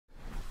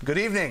Good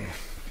evening,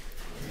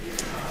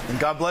 and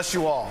God bless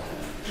you all.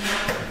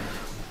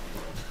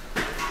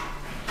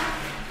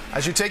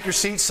 As you take your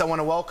seats, I want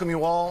to welcome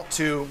you all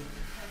to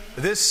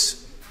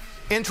this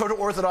Intro to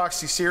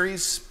Orthodoxy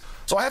series.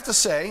 So I have to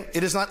say,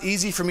 it is not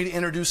easy for me to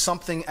introduce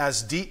something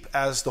as deep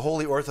as the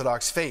Holy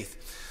Orthodox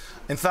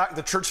faith. In fact,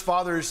 the Church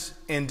Fathers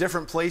in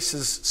different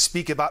places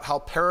speak about how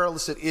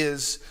perilous it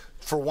is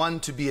for one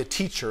to be a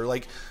teacher,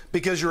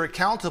 because you're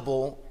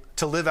accountable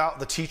to live out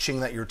the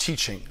teaching that you're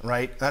teaching,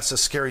 right? That's a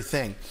scary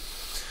thing.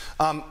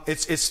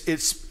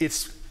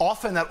 It's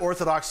often that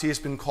orthodoxy has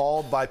been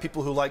called by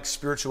people who like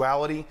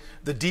spirituality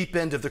the deep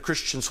end of the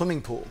Christian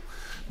swimming pool,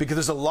 because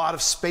there's a lot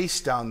of space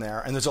down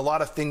there and there's a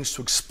lot of things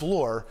to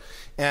explore.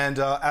 And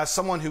as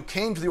someone who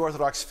came to the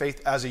Orthodox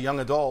faith as a young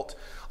adult,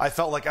 I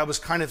felt like I was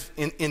kind of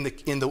in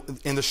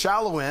the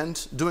shallow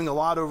end, doing a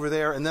lot over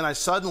there, and then I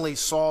suddenly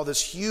saw this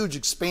huge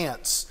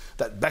expanse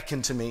that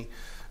beckoned to me,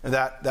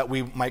 that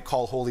we might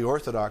call Holy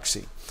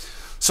Orthodoxy.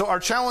 So our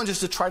challenge is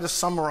to try to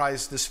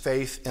summarize this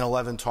faith in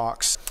 11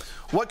 talks.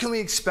 What can we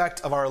expect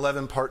of our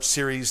 11-part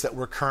series that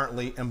we're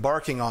currently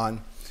embarking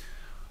on?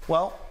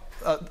 Well,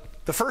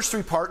 the first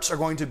 3 parts are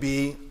going to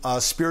be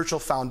spiritual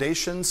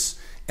foundations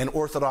and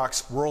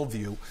Orthodox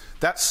worldview.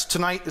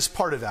 Tonight is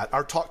part of that.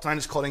 Our talk tonight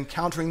is called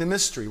Encountering the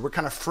Mystery. We're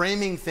kind of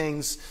framing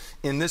things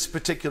in this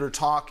particular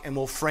talk, and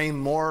we'll frame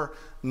more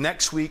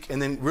next week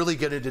and then really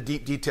get into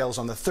deep details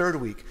on the third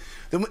week.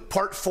 Then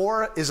part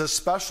 4 is a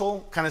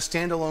special kind of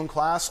standalone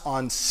class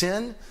on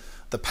sin,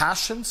 the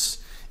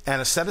passions,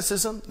 and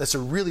asceticism. That's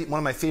one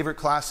of my favorite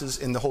classes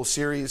in the whole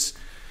series.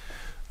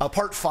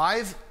 Part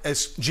 5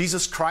 is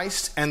Jesus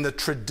Christ and the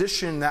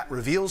tradition that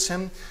reveals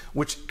him,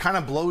 which kind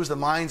of blows the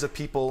minds of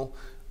people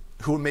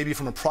who are maybe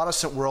from a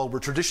Protestant world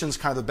where tradition is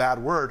kind of the bad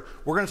word.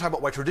 We're going to talk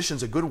about why tradition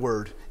is a good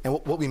word and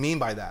what we mean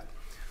by that.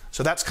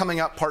 So that's coming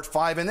up, part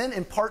 5. And then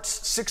in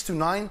parts 6 through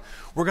 9,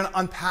 we're going to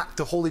unpack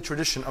the holy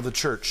tradition of the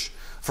church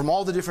from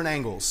all the different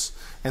angles.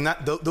 And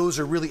those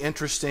are really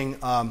interesting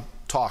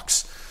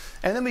talks.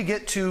 And then we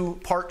get to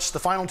the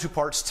final 2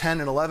 parts,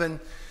 10 and 11,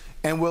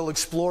 and we'll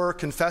explore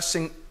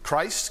confessing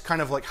Christ,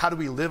 kind of like how do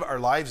we live our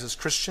lives as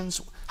Christians?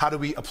 How do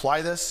we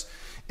apply this?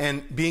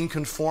 And being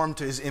conformed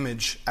to his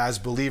image as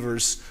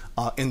believers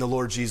in the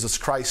Lord Jesus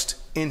Christ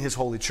in his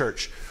holy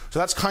church. So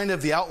that's kind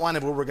of the outline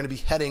of where we're going to be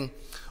heading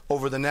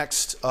over the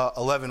next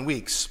 11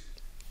 weeks.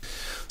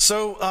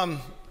 So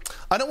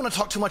I don't want to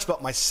talk too much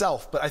about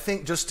myself, but I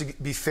think just to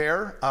be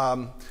fair,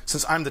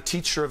 since I'm the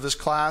teacher of this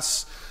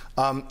class,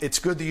 it's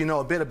good that you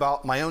know a bit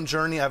about my own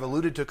journey. I've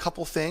alluded to a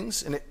couple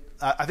things, and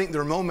I think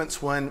there are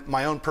moments when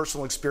my own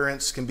personal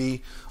experience can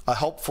be a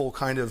helpful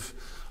kind of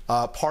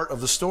part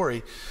of the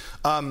story.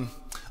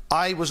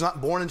 I was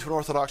not born into an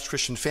Orthodox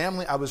Christian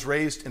family. I was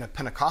raised in a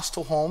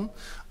Pentecostal home.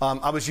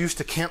 I was used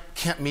to camp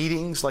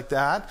meetings like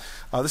that.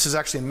 This is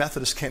actually a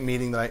Methodist camp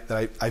meeting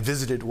that I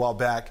visited a while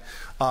back.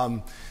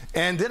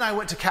 And then I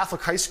went to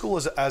Catholic high school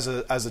as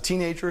a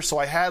teenager, so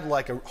I had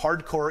like a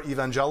hardcore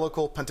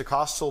evangelical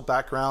Pentecostal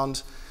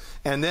background.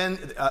 And then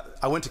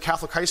I went to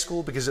Catholic high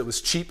school because it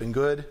was cheap and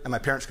good, and my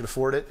parents could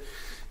afford it.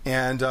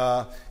 And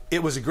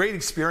it was a great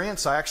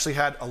experience. I actually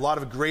had a lot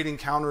of great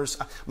encounters.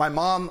 My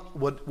mom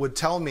would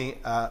tell me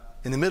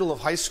in the middle of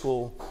high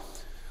school,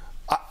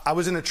 I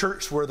was in a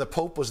church where the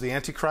Pope was the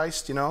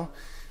Antichrist, you know?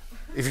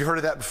 If you've heard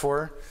of that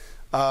before.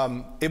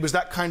 It was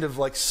that kind of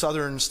like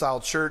Southern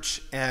style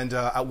church. And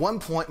at one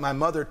point, my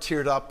mother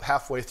teared up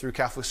halfway through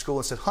Catholic school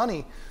and said,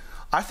 "Honey,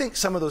 I think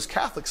some of those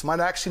Catholics might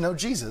actually know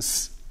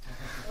Jesus."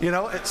 You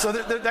know, so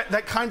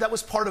that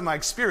was part of my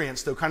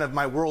experience, though, kind of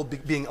my world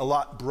being a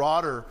lot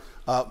broader,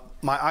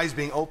 my eyes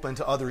being open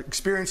to other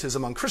experiences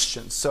among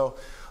Christians. So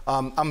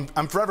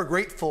I'm forever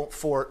grateful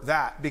for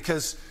that,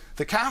 because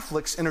the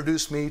Catholics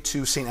introduced me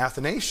to St.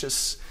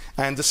 Athanasius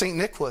and to St.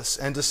 Nicholas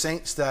and to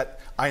saints that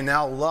I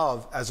now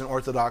love as an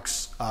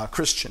Orthodox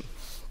Christian.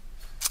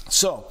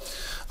 So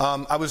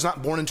I was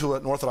not born into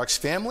an Orthodox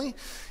family.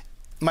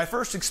 My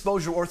first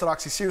exposure to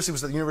Orthodoxy seriously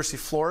was at the University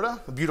of Florida,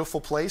 a beautiful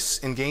place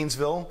in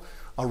Gainesville,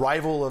 a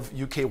rival of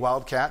UK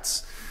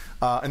Wildcats,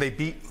 and they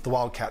beat the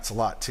Wildcats a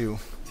lot too.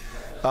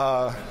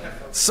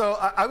 So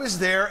I was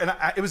there, and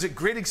it was a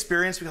great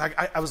experience, because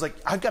I was like,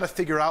 I've got to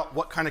figure out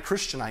what kind of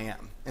Christian I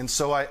am. And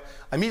so I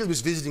immediately was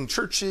visiting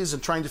churches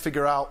and trying to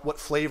figure out what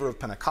flavor of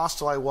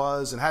Pentecostal I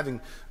was, and having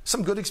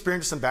some good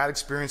experiences, some bad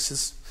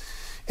experiences.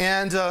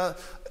 And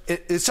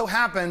it so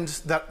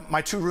happened that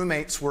my 2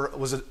 roommates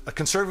was a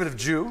conservative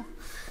Jew,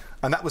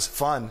 and that was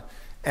fun.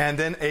 And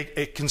then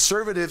a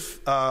conservative,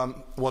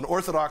 an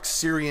Orthodox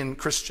Syrian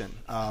Christian.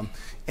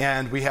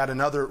 And we had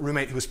another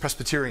roommate who was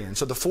Presbyterian.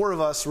 So the 4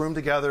 of us roomed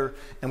together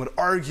and would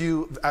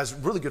argue as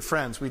really good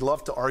friends. We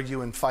loved to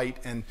argue and fight.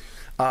 And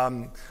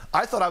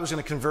I thought I was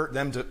going to convert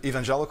them to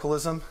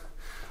evangelicalism.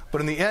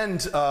 But in the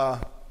end,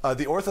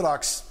 the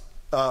Orthodox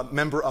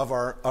member of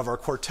our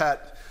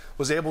quartet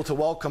was able to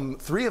welcome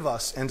 3 of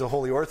us into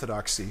Holy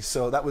Orthodoxy.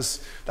 So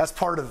that's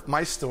part of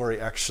my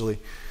story, actually.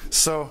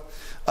 So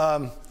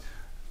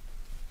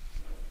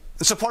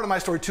So part of my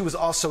story, too, was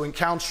also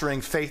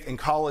encountering faith in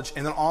college.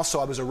 And then also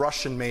I was a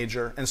Russian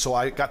major. And so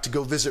I got to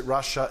go visit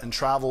Russia and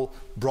travel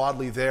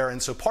broadly there.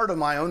 And so part of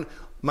my own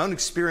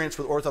experience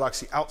with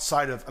Orthodoxy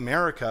outside of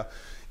America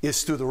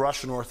is through the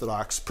Russian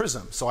Orthodox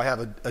prism. So I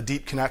have a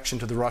deep connection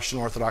to the Russian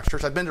Orthodox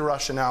Church. I've been to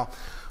Russia now,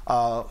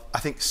 I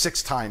think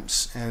 6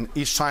 times. And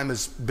each time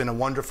has been a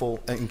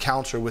wonderful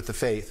encounter with the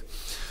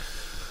faith.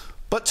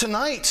 But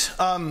tonight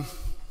I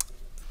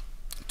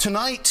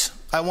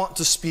want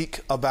to speak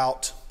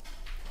about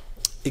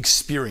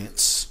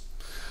experience.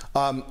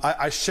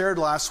 I shared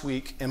last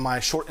week in my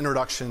short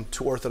introduction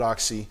to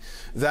Orthodoxy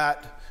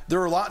that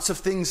there are lots of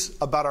things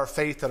about our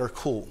faith that are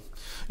cool.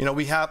 You know,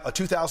 we have a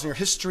 2,000-year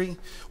history.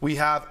 We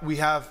have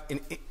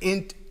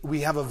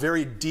a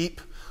very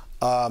deep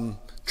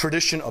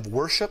tradition of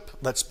worship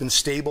that's been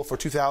stable for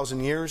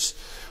 2,000 years.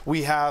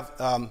 We have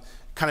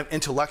kind of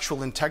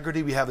intellectual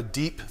integrity. We have a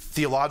deep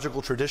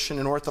theological tradition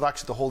in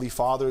Orthodoxy, the Holy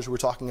Fathers we were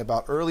talking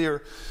about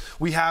earlier.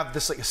 We have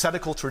this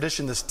ascetical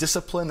tradition, this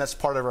discipline that's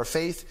part of our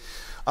faith.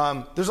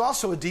 There's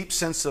also a deep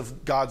sense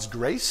of God's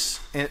grace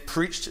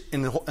preached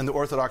in the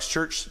Orthodox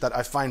Church that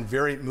I find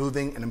very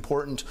moving and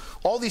important.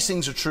 All these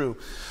things are true.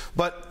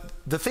 But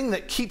the thing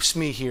that keeps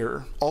me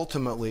here,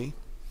 ultimately,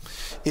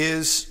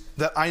 is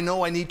that I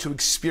know I need to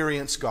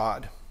experience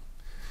God.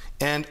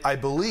 And I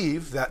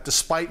believe that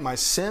despite my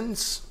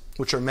sins,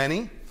 which are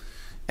many,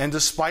 and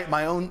despite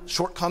my own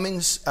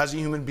shortcomings as a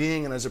human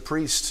being and as a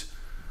priest,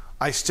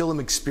 I still am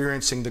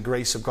experiencing the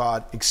grace of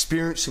God,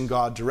 experiencing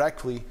God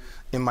directly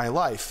in my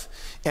life.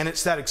 And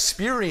it's that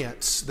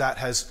experience that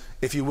has,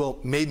 if you will,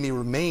 made me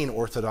remain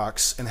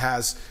Orthodox and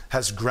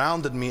has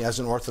grounded me as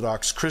an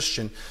Orthodox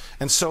Christian.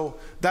 And so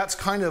that's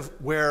kind of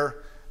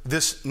where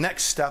this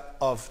next step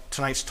of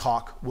tonight's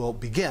talk will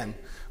begin,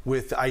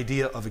 with the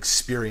idea of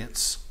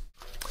experience.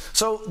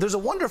 So there's a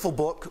wonderful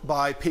book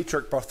by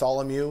Patriarch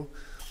Bartholomew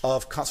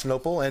of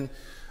Constantinople, and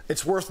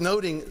it's worth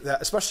noting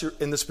that, especially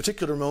in this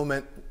particular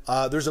moment,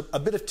 there's a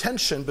bit of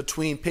tension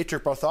between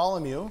Patriarch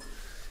Bartholomew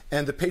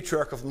and the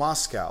Patriarch of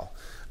Moscow.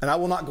 And I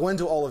will not go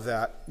into all of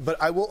that,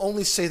 but I will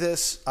only say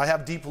this: I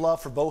have deep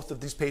love for both of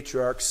these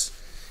patriarchs,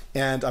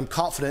 and I'm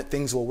confident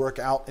things will work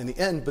out in the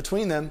end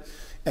between them.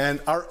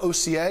 And our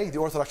OCA, the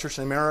Orthodox Church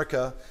in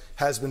America,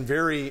 has been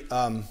very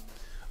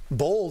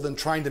bold in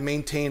trying to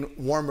maintain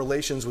warm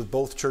relations with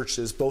both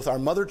churches, both our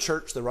mother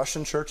church, the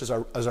Russian church, as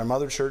our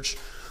mother church,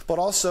 but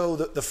also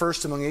the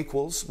first among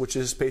equals, which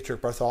is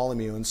Patriarch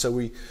Bartholomew. And so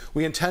we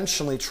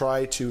intentionally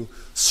try to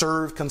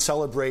serve,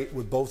 concelebrate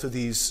with both of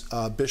these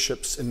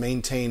bishops and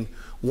maintain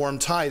warm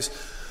ties.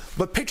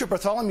 But Patriarch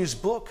Bartholomew's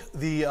book,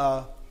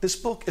 this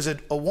book is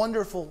a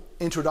wonderful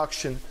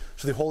introduction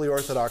to the Holy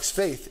Orthodox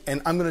faith.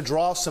 And I'm going to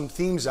draw some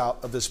themes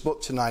out of this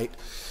book tonight.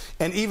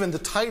 And even the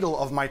title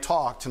of my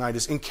talk tonight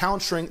is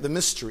Encountering the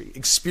Mystery,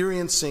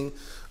 Experiencing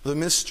the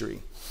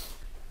Mystery.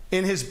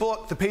 In his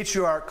book, the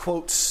Patriarch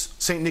quotes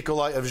St.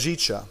 Nikolai of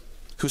Zhicha,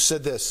 who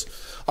said this: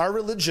 "Our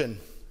religion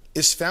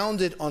is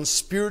founded on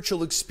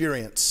spiritual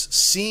experience,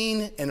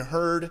 seen and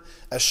heard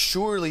as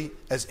surely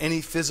as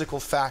any physical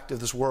fact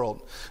of this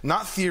world.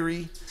 Not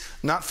theory,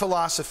 not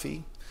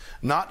philosophy,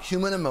 not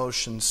human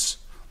emotions,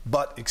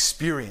 but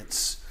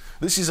experience."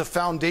 This is a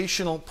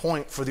foundational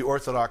point for the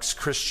Orthodox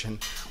Christian.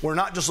 We're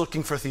not just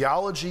looking for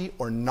theology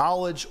or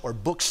knowledge or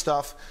book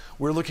stuff.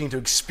 We're looking to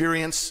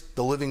experience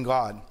the living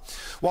God.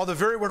 While the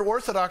very word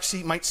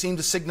orthodoxy might seem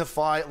to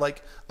signify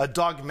like a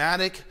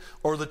dogmatic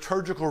or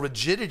liturgical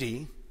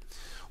rigidity,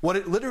 what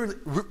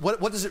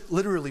does it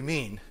literally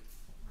mean?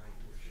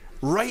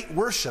 Right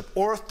worship.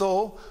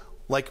 Ortho,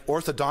 like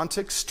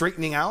orthodontics,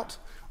 straightening out.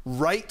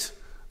 Right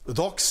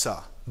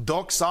doxa.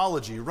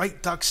 Doxology,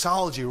 right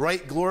doxology,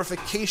 right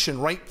glorification,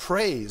 right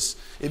praise.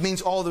 It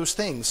means all those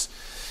things.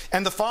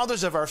 And the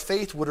fathers of our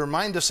faith would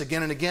remind us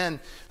again and again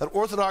that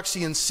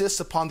orthodoxy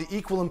insists upon the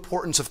equal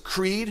importance of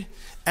creed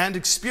and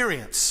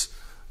experience.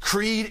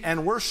 Creed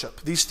and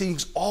worship. These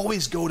things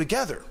always go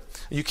together.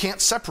 You can't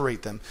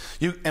separate them.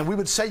 And we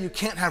would say you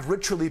can't have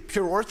ritually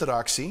pure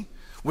orthodoxy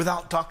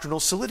without doctrinal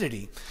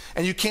solidity.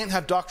 And you can't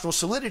have doctrinal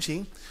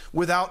solidity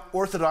without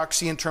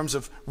orthodoxy in terms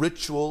of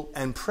ritual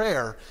and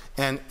prayer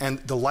and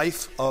the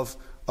life of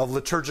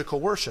liturgical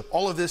worship.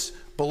 All of this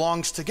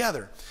belongs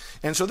together.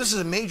 And so this is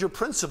a major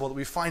principle that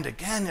we find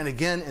again and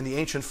again in the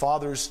ancient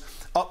fathers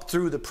up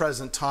through the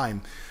present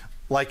time,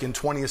 like in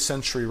 20th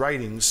century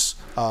writings,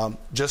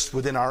 just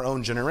within our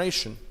own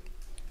generation.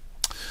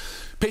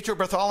 Patriarch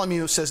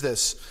Bartholomew says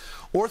this: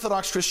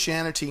 "Orthodox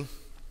Christianity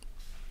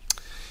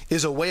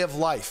is a way of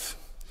life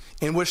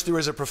in which there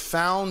is a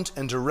profound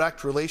and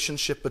direct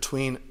relationship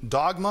between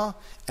dogma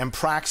and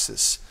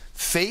praxis,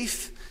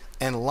 faith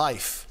and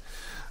life.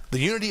 The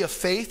unity of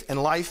faith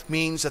and life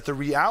means that the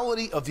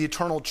reality of the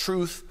eternal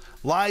truth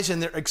lies in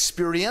their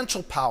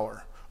experiential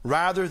power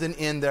rather than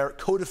in their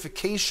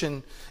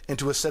codification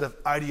into a set of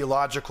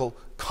ideological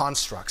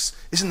constructs."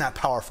 Isn't that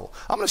powerful?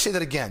 I'm going to say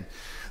that again.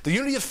 The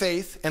unity of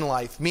faith and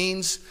life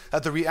means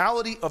that the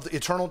reality of the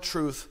eternal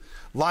truth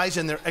lies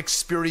in their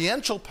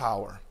experiential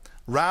power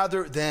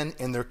rather than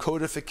in their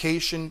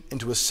codification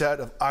into a set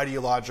of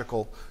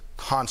ideological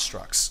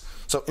constructs.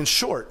 So in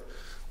short,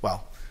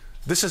 well,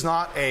 this is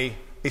not a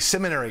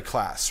seminary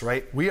class,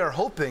 right? We are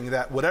hoping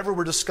that whatever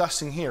we're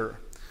discussing here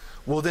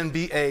will then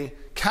be a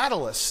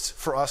catalyst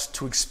for us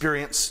to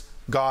experience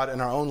God in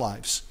our own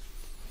lives.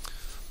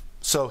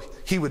 So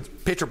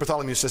Pater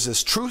Bartholomew says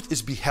this: truth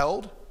is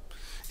beheld.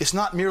 It's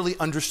not merely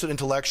understood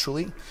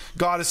intellectually.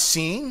 God is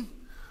seen,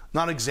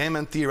 not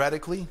examined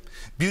theoretically.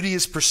 Beauty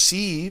is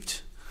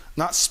perceived,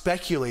 not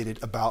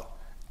speculated about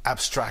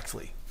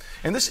abstractly.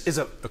 And this is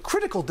a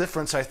critical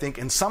difference, I think,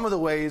 in some of the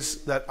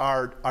ways that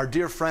our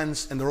dear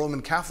friends in the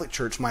Roman Catholic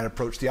Church might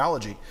approach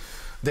theology.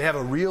 They have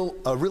a really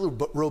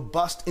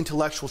robust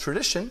intellectual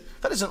tradition.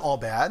 That isn't all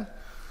bad.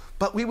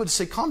 But we would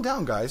say, calm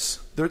down, guys.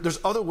 There's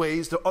other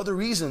ways, there are other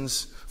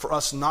reasons for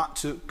us not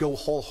to go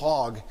whole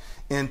hog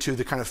into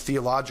the kind of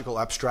theological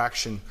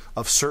abstraction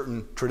of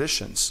certain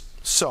traditions.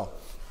 So,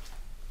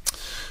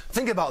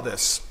 think about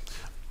this.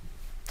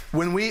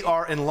 When we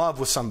are in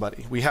love with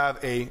somebody, we have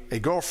a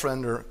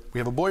girlfriend or we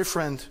have a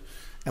boyfriend,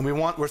 and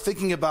we're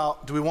thinking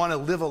about, do we want to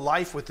live a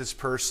life with this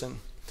person?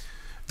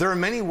 There are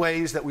many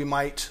ways that we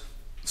might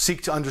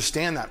seek to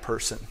understand that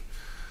person.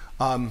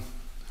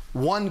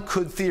 One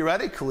could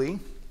theoretically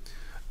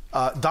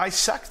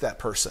dissect that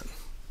person,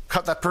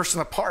 cut that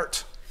person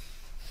apart.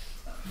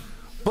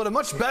 But a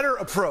much better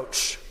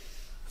approach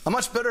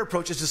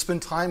is to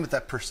spend time with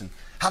that person,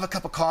 have a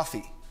cup of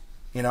coffee,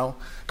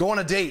 go on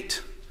a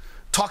date,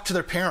 talk to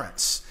their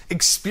parents,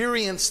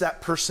 experience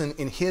that person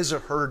in his or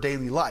her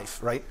daily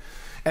life, right?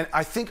 And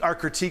I think our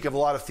critique of a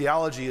lot of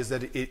theology is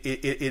that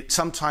it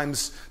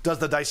sometimes does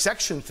the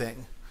dissection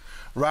thing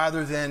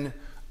rather than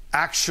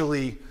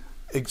actually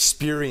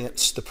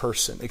experience the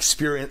person,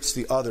 experience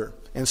the other.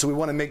 And so we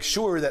want to make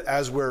sure that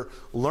as we're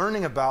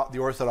learning about the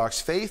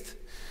Orthodox faith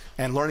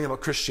and learning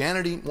about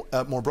Christianity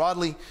more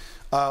broadly,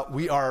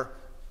 we are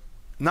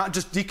not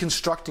just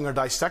deconstructing or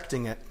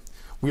dissecting it,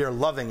 we are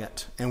loving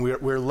it. And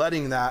we're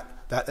letting that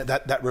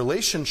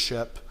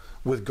relationship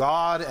with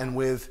God and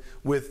with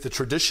the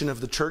tradition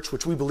of the church,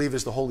 which we believe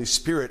is the Holy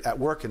Spirit at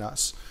work in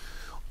us,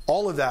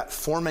 all of that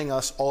forming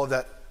us, all of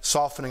that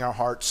softening our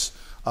hearts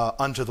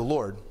unto the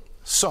Lord.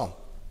 So,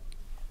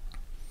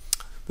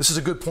 this is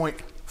a good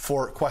point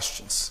for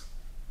questions.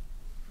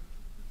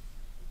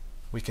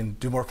 We can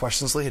do more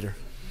questions later.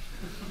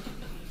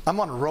 I'm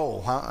on a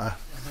roll, huh?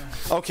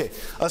 Okay,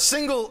 a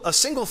single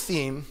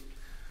theme,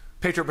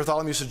 Pater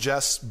Bartholomew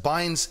suggests,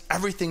 binds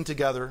everything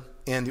together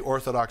in the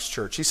Orthodox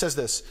Church. He says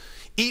this: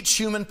 each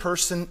human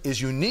person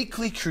is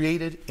uniquely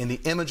created in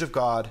the image of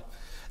God,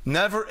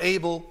 never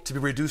able to be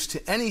reduced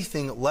to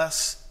anything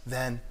less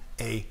than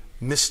a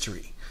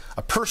mystery.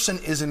 A person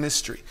is a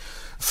mystery.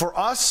 For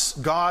us,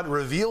 God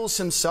reveals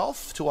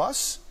himself to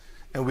us,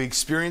 and we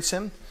experience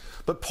him.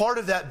 But part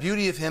of that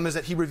beauty of him is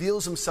that he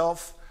reveals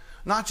himself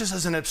not just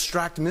as an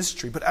abstract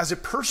mystery, but as a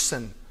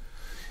person,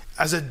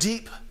 as a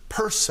deep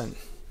person.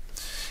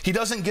 He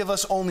doesn't give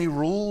us only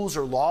rules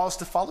or laws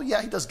to follow.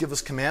 Yeah, he does give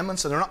us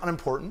commandments, and they're not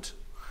unimportant.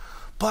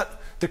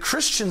 But the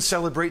Christians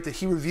celebrate that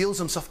he reveals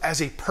himself as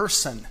a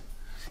person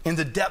in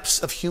the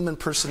depths of human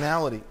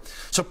personality.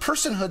 So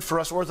personhood for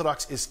us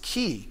Orthodox is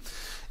key.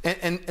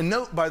 And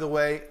note, by the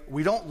way,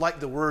 we don't like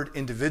the word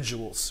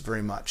individuals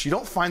very much. You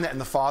don't find that in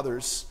the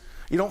Fathers.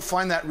 You don't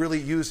find that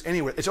really used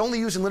anywhere. It's only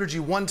used in liturgy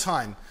one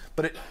time,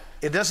 but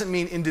it doesn't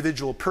mean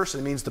individual person.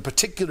 It means the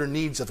particular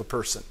needs of a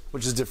person,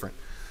 which is different.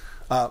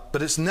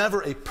 But it's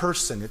never a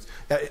person.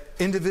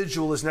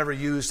 Individual is never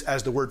used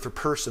as the word for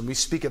person. We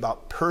speak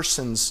about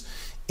persons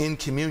in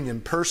communion,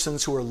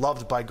 persons who are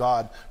loved by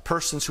God,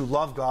 persons who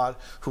love God,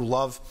 who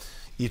love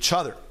each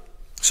other.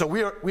 So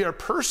we are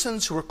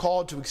persons who are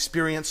called to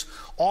experience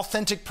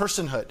authentic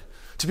personhood,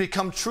 to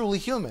become truly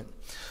human,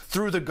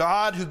 through the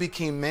God who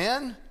became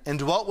man and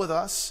dwelt with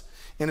us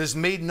and is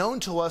made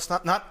known to us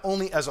not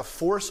only as a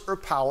force or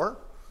power,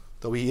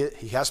 though he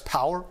has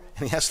power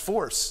and he has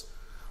force,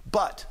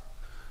 but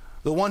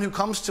the one who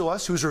comes to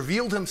us, who's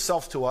revealed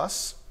himself to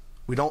us.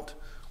 We don't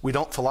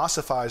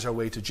philosophize our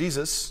way to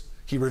Jesus.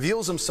 He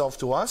reveals himself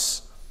to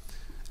us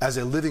as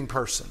a living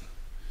person,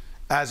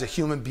 as a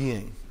human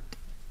being.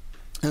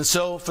 And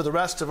so for the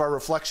rest of our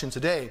reflection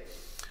today,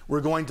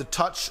 we're going to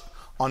touch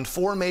on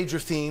 4 major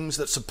themes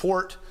that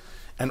support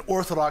an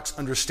Orthodox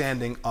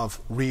understanding of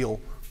real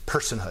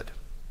personhood.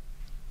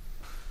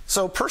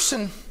 So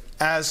person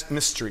as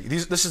mystery.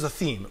 This is a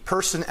theme,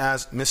 person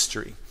as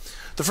mystery.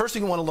 The first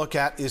thing we want to look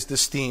at is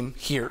this theme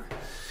here.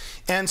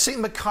 And St.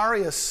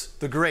 Macarius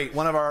the Great,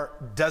 one of our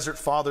desert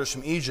fathers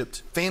from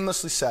Egypt,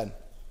 famously said,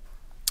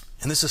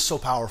 and this is so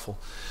powerful,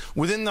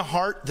 within the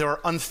heart there are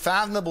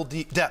unfathomable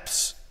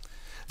depths.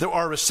 There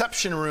are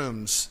reception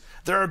rooms.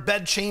 There are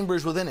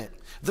bedchambers within it.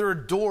 There are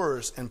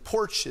doors and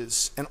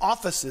porches and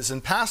offices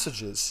and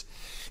passages.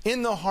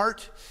 In the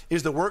heart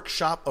is the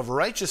workshop of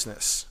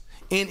righteousness.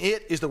 In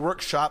it is the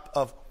workshop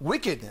of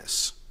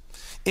wickedness.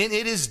 In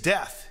it is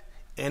death,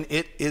 and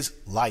it is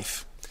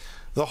life.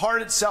 The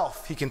heart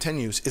itself, he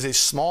continues, is a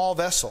small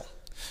vessel.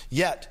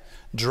 Yet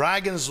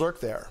dragons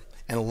lurk there,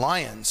 and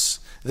lions.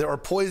 There are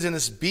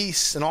poisonous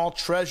beasts and all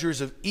treasures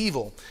of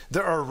evil.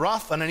 There are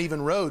rough and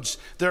uneven roads.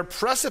 There are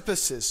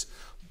precipices,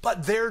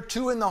 But there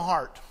too in the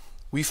heart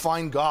we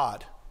find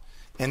God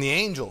and the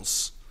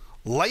angels.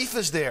 Life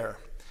is there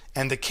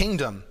and the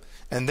kingdom,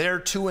 and there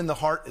too in the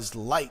heart is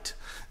light.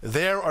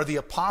 There are the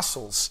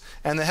apostles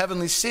and the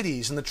heavenly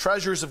cities and the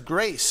treasures of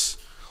grace.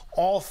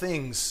 All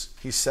things,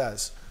 he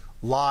says,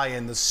 lie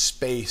in the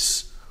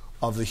space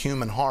of the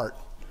human heart.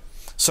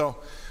 So,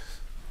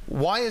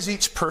 why is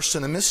each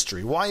person a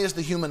mystery? Why is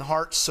the human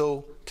heart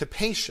so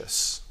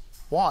capacious?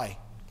 Why?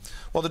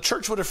 Well, the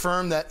church would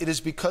affirm that it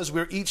is because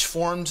we're each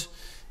formed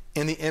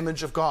in the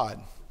image of God.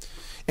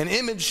 An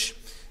image,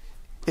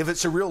 if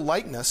it's a real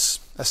likeness,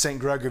 as St.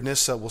 Gregory of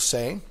Nyssa will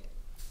say,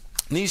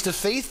 needs to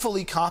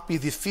faithfully copy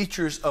the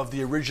features of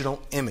the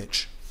original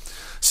image.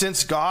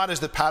 Since God, as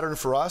the pattern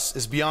for us,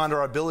 is beyond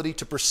our ability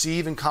to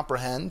perceive and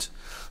comprehend,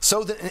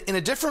 so that in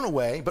a different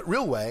way, but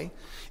real way,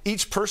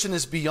 each person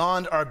is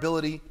beyond our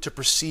ability to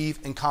perceive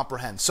and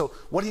comprehend. So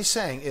what he's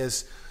saying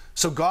is,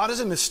 so God is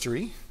a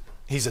mystery,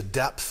 he's a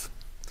depth.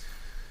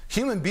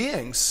 Human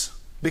beings,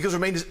 because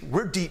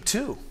we're deep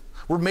too.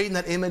 We're made in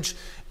that image.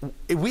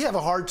 We have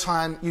a hard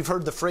time, you've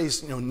heard the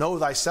phrase, know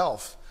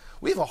thyself.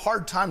 We have a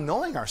hard time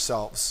knowing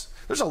ourselves.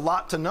 There's a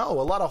lot to know,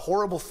 a lot of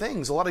horrible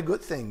things, a lot of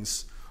good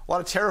things, a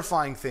lot of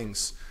terrifying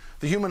things.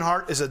 The human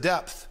heart is a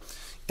depth,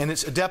 and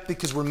it's a depth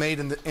because we're made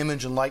in the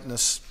image and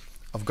likeness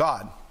of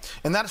God.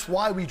 And that's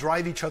why we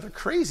drive each other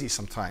crazy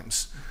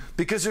sometimes,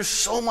 because there's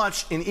so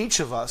much in each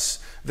of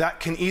us that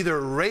can either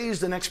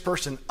raise the next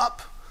person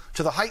up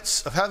to the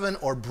heights of heaven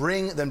or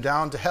bring them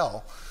down to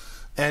hell.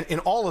 And in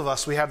all of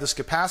us, we have this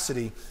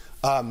capacity.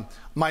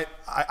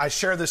 I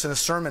share this in a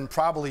sermon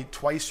probably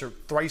twice or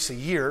thrice a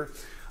year.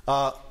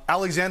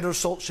 Alexander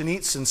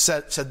Solzhenitsyn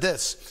said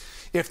this: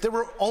 if there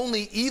were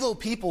only evil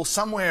people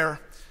somewhere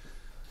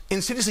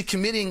insidiously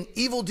committing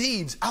evil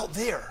deeds out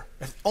there,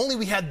 if only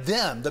we had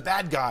them, the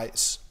bad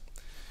guys,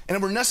 and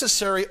it were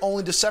necessary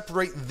only to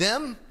separate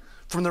them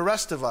from the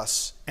rest of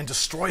us and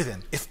destroy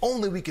them, if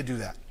only we could do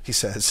that, he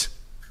says.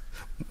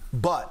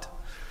 But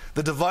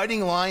the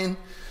dividing line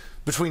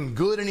between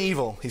good and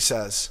evil, he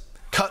says,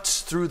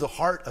 cuts through the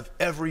heart of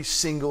every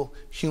single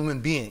human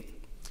being.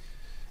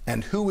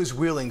 And who is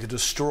willing to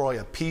destroy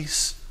a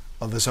piece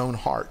of his own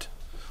heart?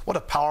 What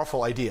a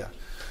powerful idea,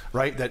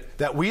 right?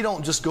 That we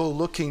don't just go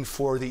looking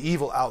for the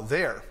evil out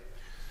there,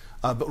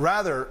 but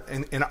rather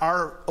in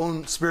our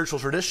own spiritual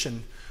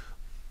tradition,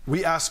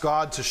 we ask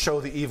God to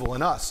show the evil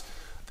in us.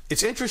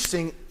 It's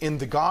interesting, in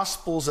the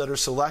Gospels that are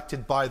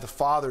selected by the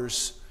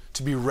Fathers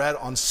to be read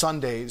on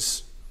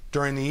Sundays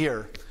during the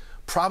year,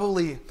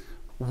 probably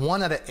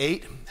 1 out of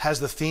 8 has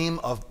the theme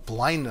of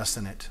blindness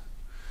in it.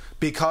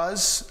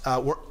 Because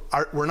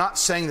we're not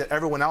saying that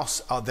everyone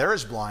else out there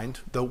is blind,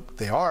 though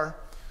they are.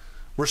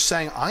 We're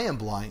saying, I am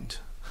blind.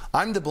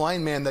 I'm the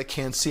blind man that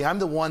can't see. I'm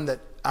the one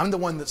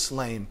that's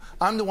lame.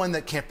 I'm the one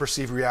that can't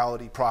perceive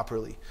reality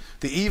properly.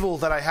 The evil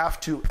that I have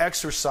to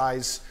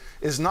exercise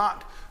is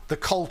not the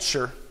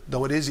culture,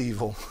 though it is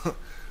evil,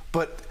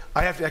 but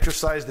I have to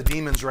exercise the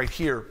demons right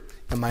here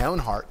in my own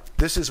heart.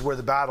 This is where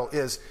the battle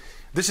is.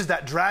 This is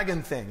that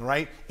dragon thing,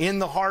 right? In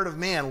the heart of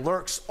man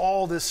lurks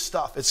all this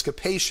stuff. It's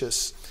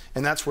capacious,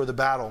 and that's where the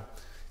battle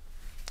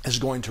is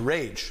going to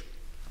rage.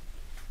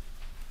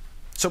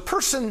 So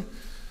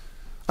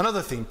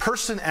another theme,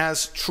 person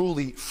as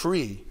truly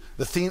free.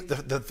 The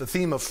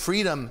theme of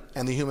freedom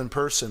and the human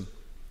person.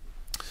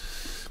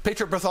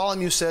 Patriarch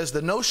Bartholomew says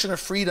the notion of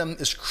freedom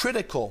is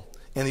critical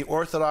in the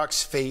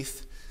Orthodox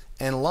faith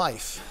and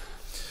life.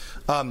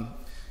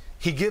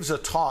 He gives a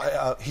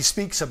talk. He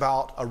speaks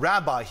about a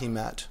rabbi he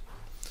met.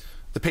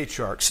 The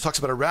patriarch talks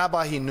about a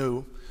rabbi he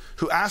knew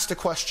who asked a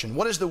question: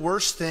 what is the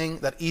worst thing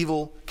that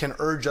evil can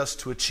urge us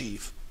to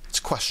achieve? It's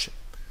a question.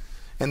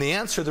 And the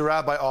answer the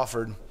rabbi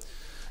offered: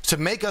 to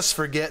make us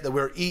forget that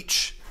we're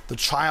each the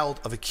child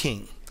of a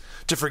king,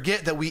 to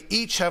forget that we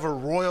each have a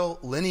royal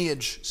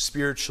lineage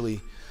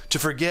spiritually, to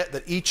forget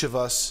that each of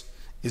us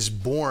is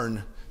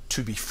born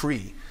to be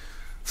free.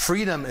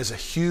 Freedom is a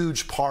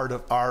huge part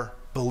of our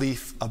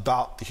belief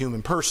about the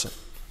human person.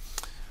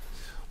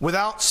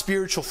 Without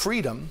spiritual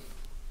freedom,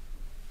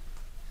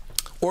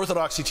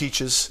 Orthodoxy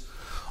teaches,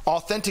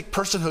 authentic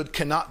personhood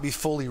cannot be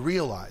fully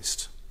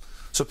realized.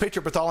 So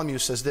Patriarch Bartholomew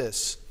says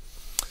this: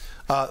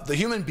 the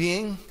human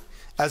being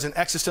as an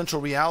existential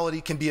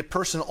reality can be a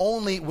person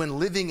only when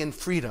living in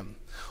freedom.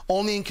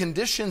 Only in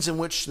conditions in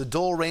which the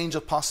dull range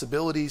of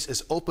possibilities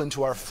is open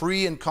to our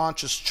free and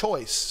conscious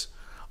choice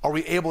are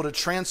we able to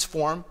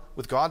transform,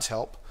 with God's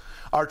help,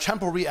 our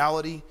temporal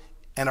reality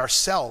and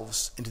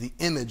ourselves into the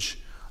image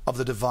of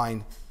the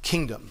divine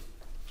kingdom.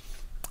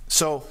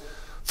 So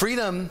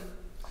freedom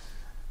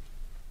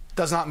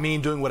does not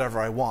mean doing whatever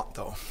I want,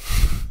 though.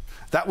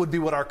 That would be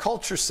what our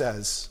culture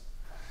says.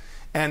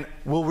 And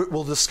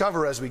we'll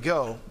discover as we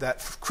go that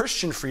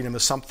Christian freedom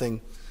is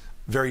something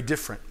very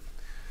different.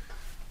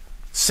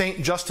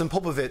 Saint Justin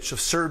Popovic of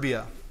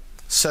Serbia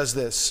says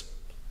this: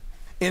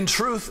 in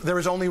truth, there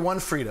is only one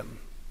freedom,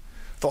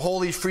 the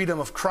holy freedom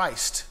of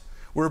Christ,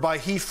 whereby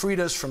he freed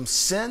us from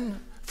sin,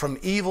 from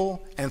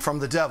evil, and from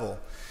the devil.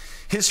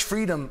 His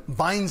freedom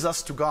binds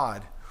us to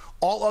God.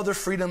 All other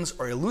freedoms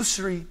are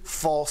illusory,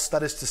 false,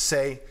 that is to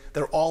say,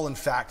 they're all in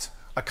fact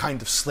a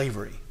kind of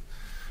slavery.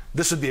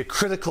 This would be a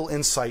critical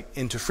insight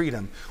into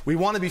freedom. We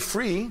want to be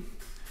free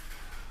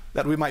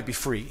that we might be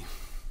free.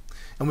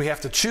 And we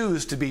have to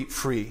choose to be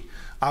free.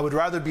 I would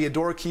rather be a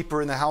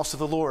doorkeeper in the house of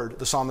the Lord,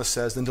 the psalmist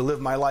says, than to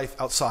live my life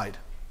outside,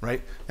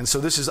 right? And so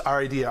this is our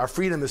idea. Our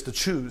freedom is to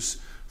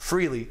choose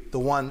freely the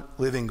one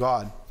living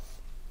God.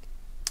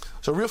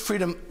 So real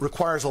freedom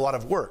requires a lot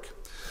of work.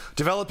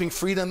 Developing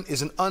freedom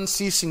is an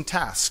unceasing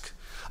task,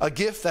 a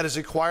gift that is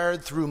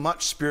acquired through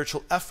much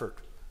spiritual effort,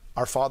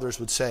 our fathers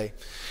would say.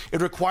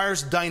 It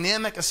requires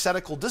dynamic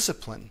ascetical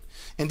discipline.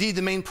 Indeed,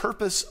 the main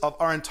purpose of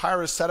our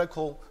entire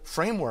ascetical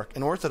framework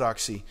in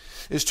Orthodoxy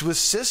is to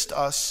assist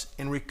us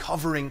in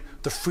recovering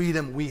the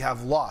freedom we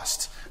have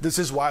lost. This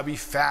is why we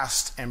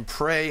fast and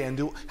pray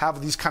and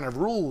have these kind of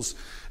rules.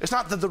 It's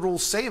not that the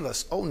rules save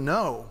us. Oh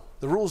no,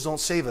 the rules don't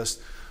save us.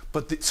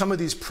 But some of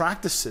these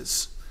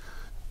practices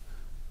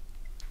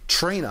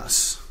train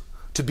us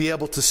to be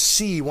able to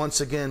see once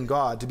again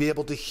God, to be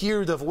able to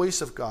hear the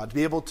voice of God, to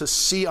be able to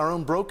see our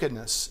own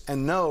brokenness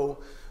and know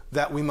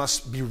that we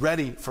must be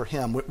ready for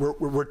Him.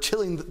 We're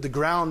tilling the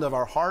ground of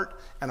our heart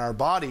and our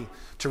body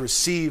to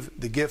receive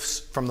the gifts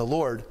from the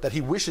Lord that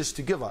He wishes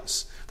to give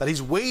us, that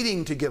He's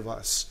waiting to give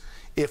us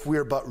if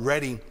we're but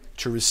ready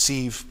to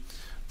receive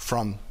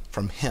from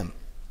Him.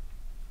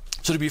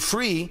 So to be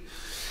free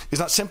is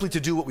not simply to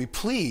do what we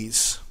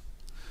please,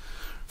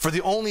 for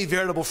the only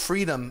veritable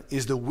freedom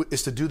is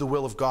to do the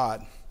will of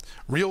God.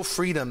 Real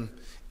freedom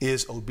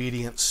is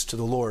obedience to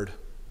the Lord.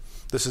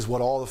 This is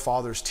what all the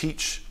fathers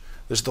teach.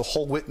 This is the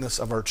whole witness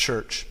of our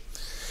church.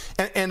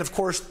 And of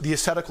course, the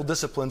ascetical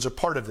disciplines are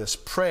part of this.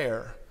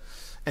 Prayer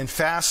and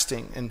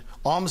fasting and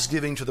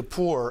almsgiving to the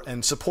poor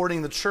and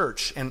supporting the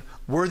church and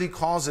worthy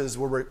causes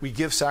where we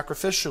give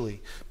sacrificially.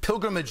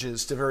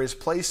 Pilgrimages to various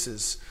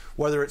places,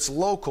 whether it's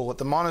local at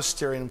the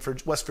monastery in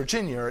West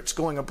Virginia, or it's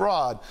going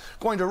abroad,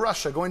 going to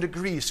Russia, going to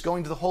Greece,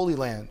 going to the Holy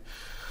Land.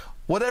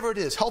 Whatever it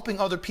is, helping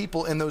other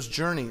people in those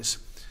journeys.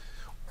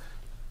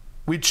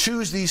 We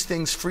choose these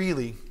things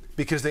freely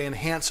because they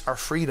enhance our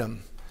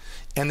freedom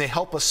and they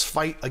help us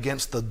fight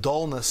against the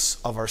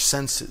dullness of our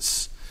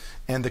senses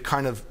and the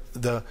kind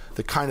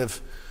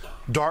of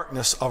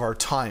darkness of our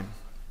time.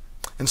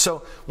 And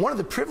so one of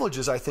the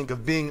privileges, I think,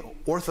 of being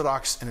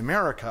Orthodox in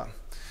America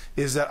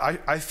is that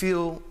I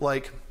feel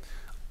like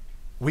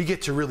we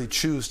get to really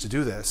choose to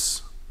do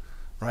this,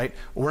 right?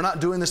 We're not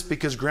doing this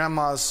because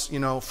grandma's,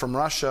 from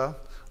Russia,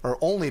 or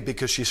only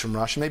because she's from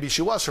Russia. Maybe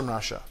she was from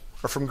Russia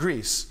or from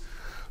Greece.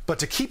 But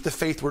to keep the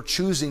faith, we're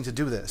choosing to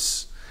do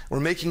this.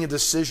 We're making a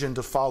decision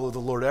to follow the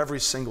Lord every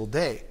single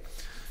day.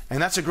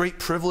 And that's a great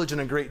privilege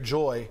and a great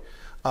joy.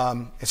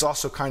 It's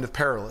also kind of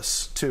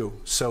perilous, too.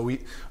 So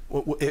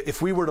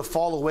if we were to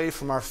fall away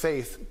from our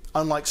faith,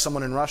 unlike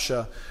someone in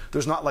Russia,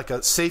 there's not like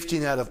a safety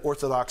net of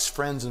Orthodox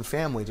friends and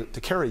family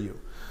to carry you.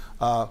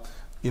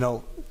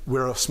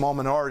 We're a small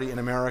minority in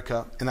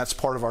America, and that's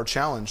part of our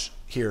challenge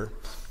here.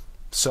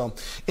 So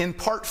in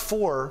part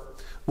 4,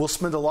 we'll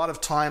spend a lot of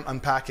time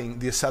unpacking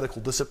the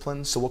ascetical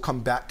disciplines, so we'll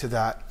come back to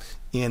that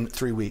in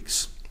 3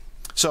 weeks.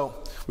 So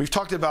we've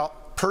talked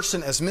about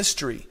person as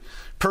mystery,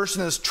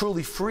 person as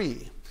truly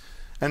free,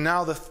 and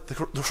now the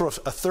sort of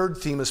a third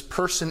theme is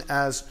person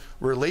as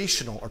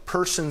relational, or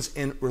persons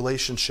in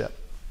relationship.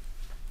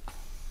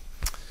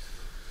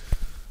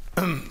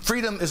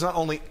 Freedom is not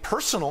only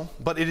personal,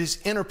 but it is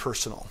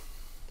interpersonal.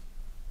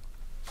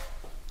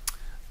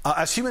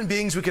 As human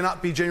beings, we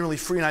cannot be genuinely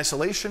free in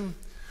isolation,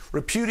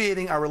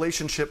 repudiating our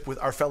relationship with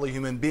our fellow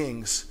human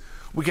beings.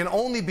 We can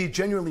only be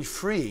genuinely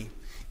free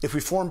if we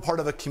form part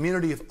of a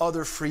community of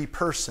other free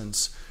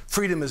persons.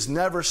 Freedom is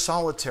never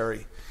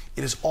solitary.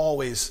 It is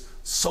always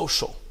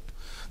social.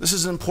 This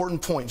is an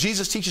important point.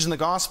 Jesus teaches in the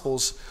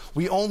Gospels,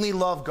 we only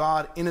love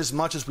God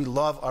inasmuch as we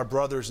love our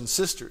brothers and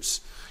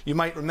sisters. You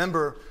might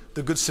remember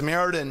the Good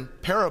Samaritan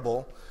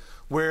parable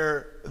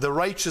where the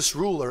righteous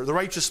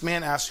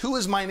man asks, "Who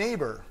is my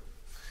neighbor?"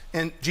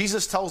 And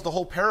Jesus tells the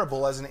whole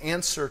parable as an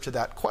answer to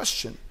that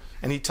question.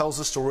 And he tells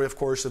the story, of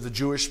course, of the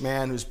Jewish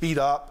man who's beat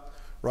up,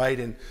 right?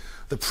 And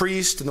the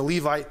priest and the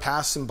Levite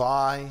pass him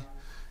by.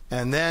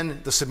 And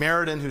then the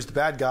Samaritan, who's the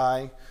bad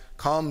guy,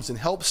 comes and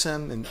helps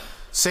him and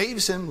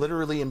saves him,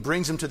 literally, and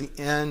brings him to the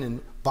inn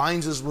and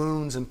binds his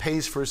wounds and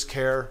pays for his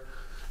care.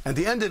 At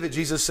the end of it,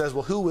 Jesus says,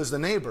 well, who was the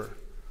neighbor?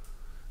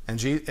 And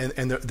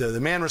the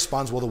man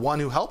responds, well, the one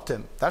who helped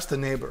him. That's the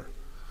neighbor.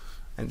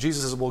 And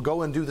Jesus says, well,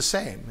 go and do the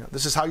same.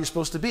 This is how you're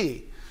supposed to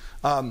be.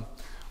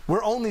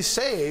 We're only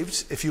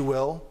saved, if you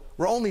will,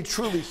 we're only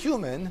truly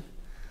human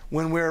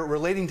when we're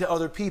relating to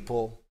other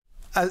people.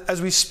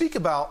 As we speak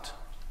about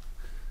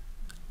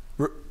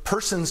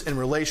persons in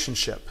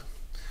relationship,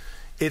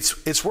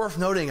 it's worth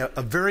noting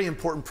a very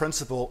important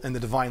principle in the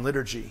divine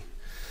liturgy.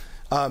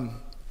 I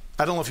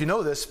don't know if you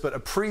know this, but a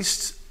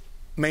priest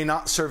may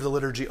not serve the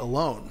liturgy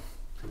alone.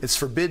 It's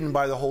forbidden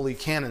by the holy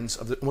canons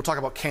we'll talk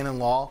about canon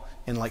law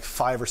in like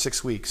 5 or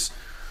 6 weeks.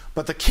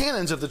 But the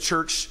canons of the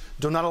church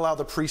do not allow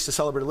the priest to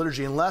celebrate a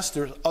liturgy unless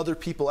there's other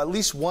people, at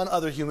least one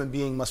other human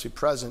being must be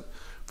present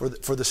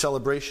for the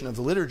celebration of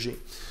the liturgy,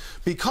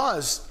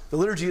 because the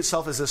liturgy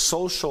itself is a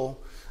social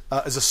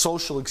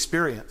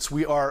experience.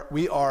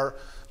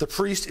 The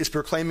priest is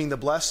proclaiming the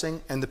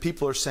blessing, and the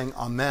people are saying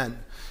Amen.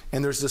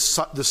 And there's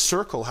this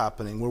circle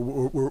happening where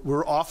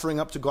we're offering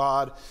up to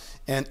God,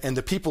 and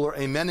the people are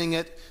amening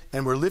it,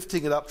 and we're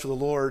lifting it up to the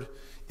Lord,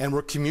 and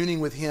we're communing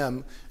with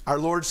Him. Our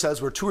Lord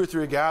says, where 2 or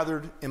 3 are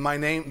gathered in my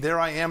name, there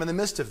I am in the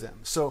midst of them.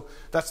 So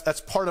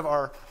that's part of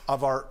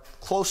our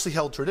closely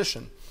held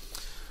tradition.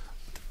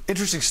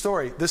 Interesting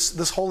story.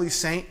 This holy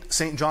saint,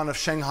 St. John of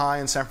Shanghai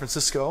in San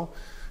Francisco,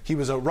 he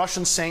was a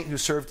Russian saint who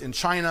served in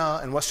China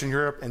and Western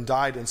Europe and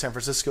died in San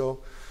Francisco.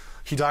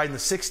 He died in the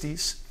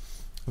 60s.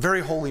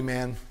 Very holy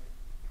man.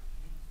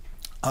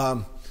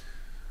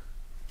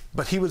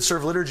 But he would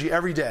serve liturgy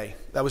every day.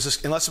 That was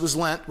just, unless it was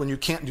Lent, when you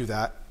can't do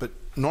that. But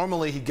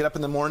normally he'd get up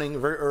in the morning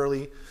very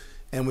early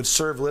and would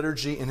serve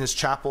liturgy in his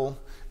chapel.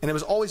 And it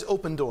was always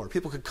open door.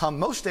 People could come.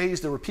 Most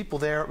days there were people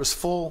there. It was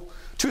full.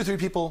 2 or 3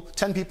 people,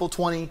 10 people,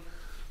 20,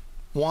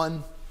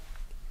 1.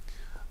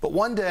 But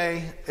one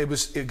day there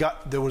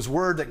was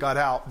word that got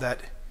out that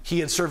he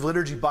had served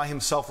liturgy by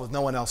himself with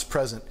no one else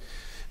present.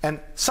 And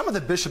some of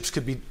the bishops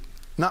could be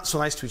not so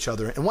nice to each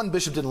other. And one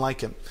bishop didn't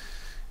like him.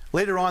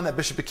 Later on, that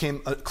bishop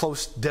became a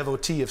close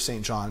devotee of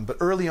St. John. But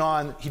early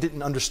on, he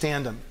didn't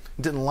understand him.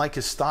 He didn't like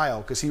his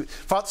style, because he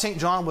thought St.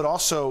 John would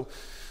also...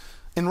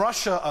 In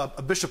Russia,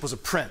 a bishop was a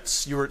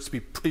prince. You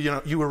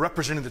were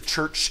representing the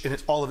church in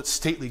all of its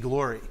stately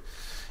glory.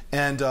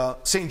 And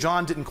St.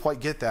 John didn't quite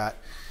get that.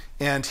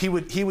 And he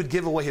would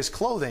give away his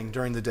clothing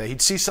during the day.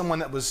 He'd see someone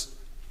that was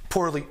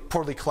poorly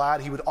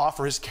clad. He would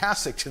offer his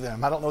cassock to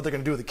them. I don't know what they're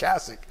going to do with the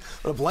cassock.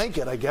 A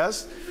blanket, I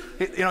guess.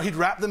 He'd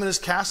wrap them in his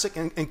cassock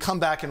and come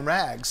back in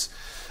rags.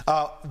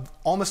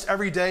 Almost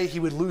every day he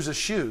would lose his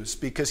shoes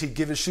because he'd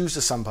give his shoes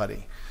to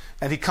somebody.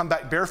 And he'd come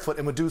back barefoot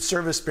and would do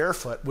service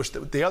barefoot, which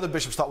the other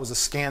bishops thought was a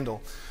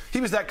scandal. He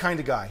was that kind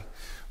of guy.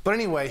 But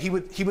anyway, he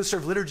would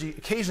serve liturgy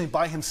occasionally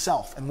by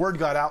himself, and word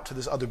got out to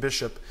this other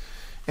bishop.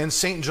 And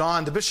St.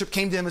 John, the bishop,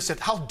 came to him and said,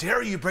 "How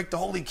dare you break the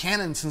holy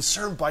canons and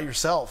serve by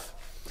yourself?"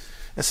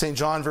 And St.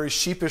 John very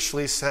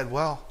sheepishly said,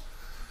 "Well,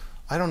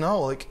 I don't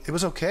know, it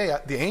was okay.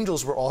 The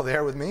angels were all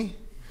there with me."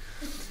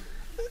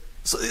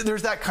 So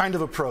there's that kind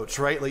of approach,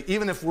 right?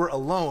 Even if we're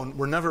alone,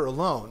 we're never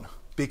alone,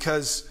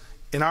 because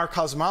in our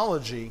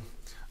cosmology,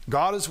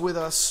 God is with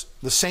us,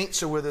 the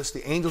saints are with us,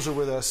 the angels are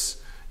with us,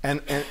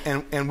 and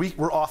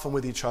we're often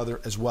with each other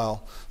as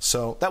well.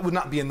 So that would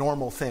not be a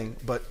normal thing,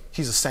 but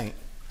he's a saint.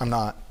 I'm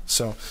not.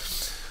 So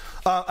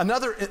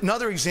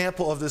another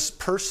example of this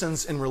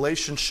persons in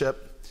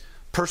relationship,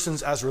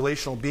 persons as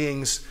relational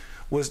beings,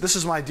 this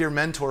is my dear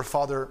mentor,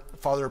 Father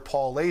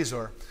Paul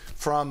Lazar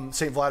from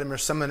St. Vladimir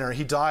Seminary.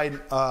 He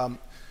died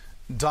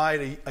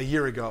a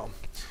year ago.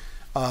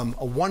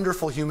 A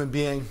wonderful human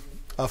being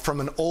from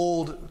an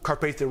old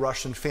Carpathian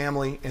Russian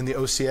family in the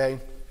OCA.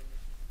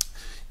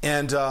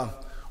 And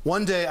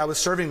one day I was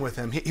serving with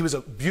him. He was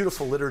a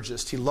beautiful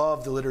liturgist. He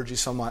loved the liturgy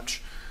so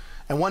much.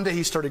 And one day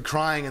he started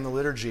crying in the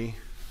liturgy.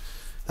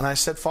 And I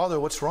said, "Father,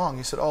 what's wrong?"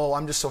 He said, "Oh,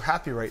 I'm just so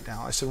happy right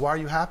now." I said, "Why are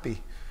you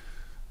happy?"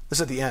 This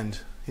is at the end.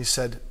 He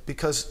said,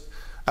 "Because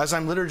as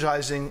I'm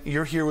liturgizing,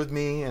 you're here with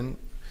me, and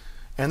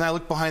I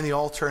look behind the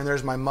altar, and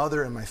there's my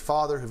mother and my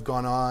father who've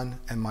gone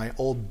on, and my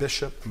old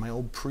bishop and my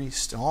old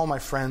priest, and all my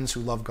friends who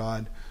love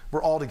God.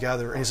 We're all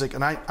together." And he's like,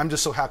 "And I'm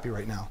just so happy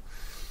right now."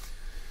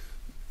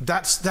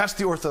 That's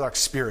the Orthodox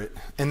spirit,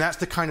 and that's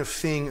the kind of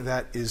thing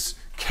that is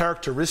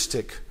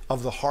characteristic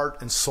of the heart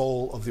and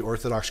soul of the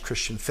Orthodox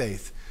Christian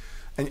faith.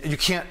 And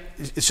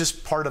it's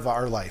just part of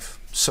our life.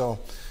 So,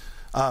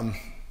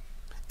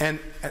 and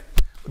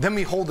then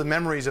we hold the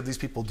memories of these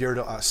people dear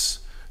to us.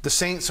 The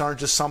saints aren't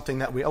just something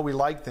that we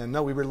like them.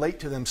 No, we relate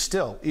to them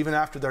still, even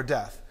after their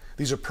death.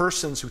 These are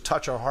persons who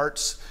touch our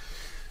hearts.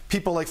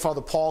 People like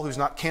Father Paul, who's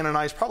not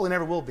canonized, probably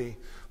never will be,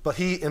 but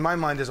he, in my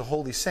mind, is a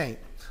holy saint.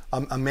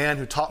 A man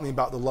who taught me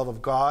about the love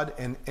of God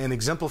and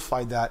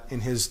exemplified that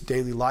in his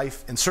daily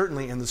life, and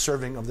certainly in the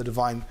serving of the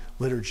divine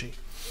liturgy.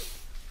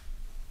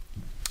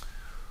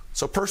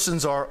 So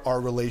persons are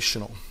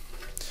relational.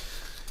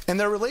 And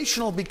they're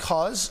relational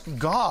because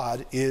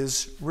God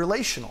is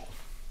relational,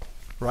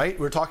 right?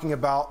 We're talking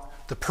about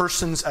the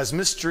persons as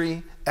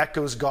mystery,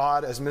 echoes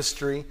God as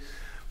mystery.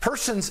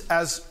 Persons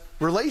as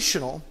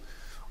relational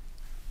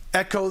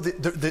echo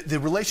the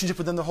relationship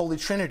within the Holy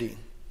Trinity.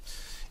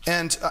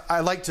 And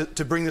I like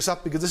to bring this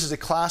up because this is a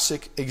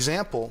classic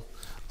example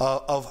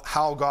of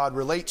how God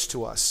relates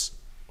to us.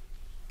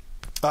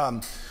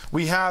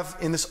 We have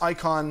in this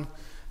icon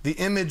the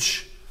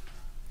image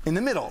in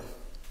the middle,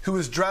 who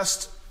is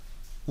dressed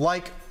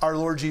like our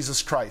Lord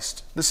Jesus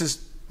Christ. This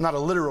is not a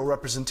literal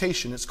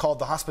representation. It's called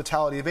the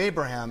hospitality of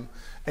Abraham.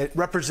 It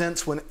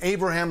represents when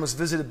Abraham was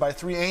visited by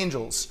 3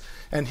 angels,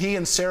 and he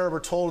and Sarah were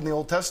told in the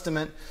Old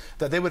Testament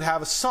that they would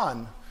have a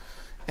son,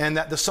 and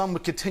that the son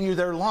would continue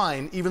their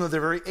line even though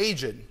they're very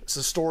aged. It's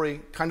a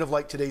story kind of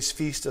like today's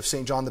feast of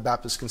St. John the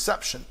Baptist's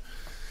conception.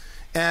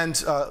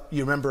 And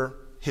you remember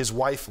his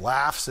wife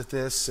laughs at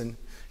this, and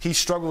he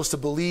struggles to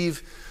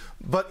believe.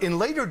 But in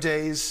later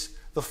days,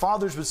 the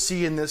fathers would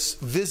see in this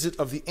visit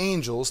of the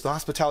angels, the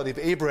hospitality of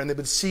Abraham, they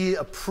would see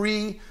a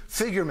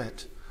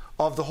prefigurement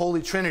of the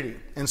Holy Trinity.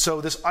 And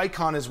so this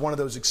icon is one of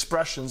those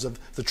expressions of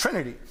the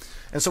Trinity.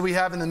 And so we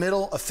have in the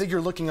middle a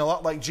figure looking a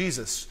lot like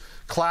Jesus,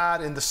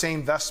 clad in the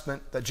same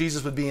vestment that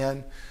Jesus would be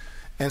in,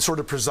 and sort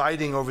of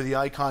presiding over the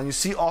icon. You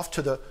see off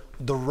to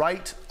the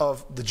right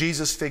of the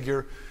Jesus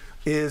figure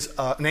is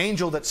an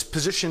angel that's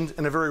positioned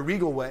in a very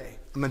regal way,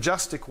 a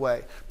majestic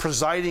way,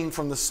 presiding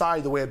from the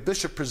side the way a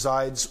bishop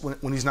presides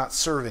when he's not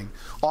serving,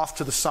 off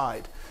to the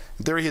side.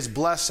 There he is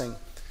blessing.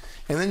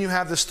 And then you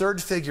have this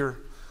third figure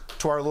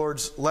to our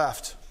Lord's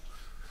left,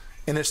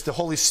 and it's the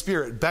Holy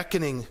Spirit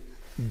beckoning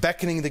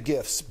the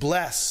gifts,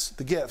 bless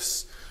the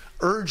gifts,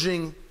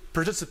 urging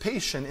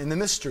participation in the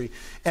mystery.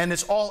 And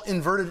it's all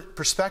inverted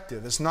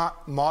perspective. It's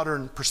not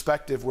modern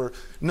perspective where,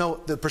 no,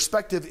 the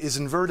perspective is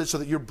inverted so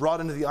that you're brought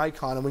into the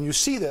icon. And when you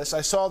see this,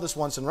 I saw this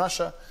once in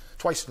Russia,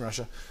 twice in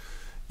Russia.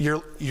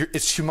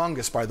 It's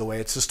humongous, by the way.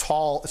 It's as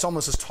tall, it's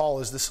almost as tall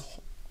as this,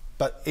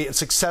 but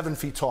it's like 7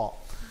 feet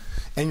tall.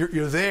 And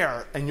you're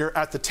there, and you're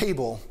at the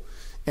table,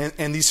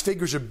 and these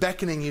figures are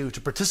beckoning you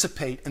to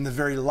participate in the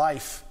very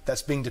life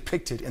that's being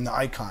depicted in the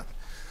icon.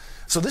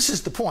 So this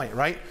is the point,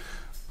 right?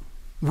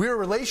 We're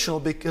relational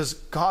because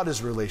God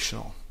is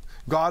relational.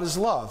 God is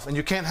love, and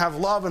you can't have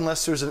love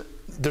unless there's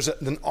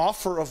an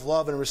offer of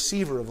love and a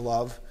receiver of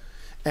love,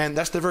 and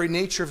that's the very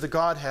nature of the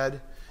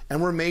Godhead,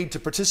 and we're made to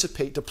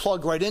participate, to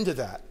plug right into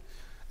that.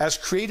 As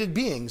created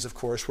beings, of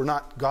course, we're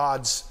not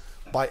gods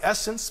by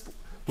essence,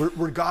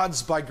 we're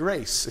gods by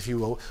grace, if you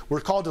will.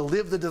 We're called to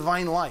live the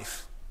divine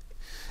life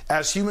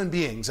as human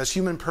beings, as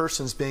human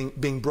persons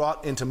being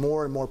brought into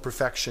more and more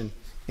perfection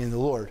in the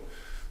Lord.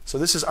 So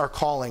this is our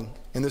calling,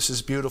 and this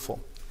is beautiful.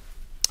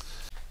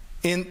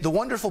 In the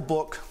wonderful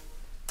book,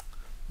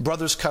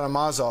 Brothers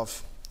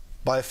Karamazov,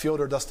 by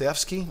Fyodor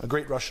Dostoevsky, a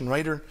great Russian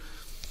writer,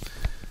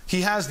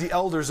 he has the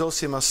elder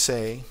Zosima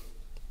say,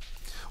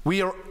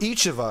 "We are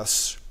each of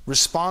us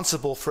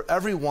responsible for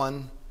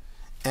everyone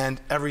and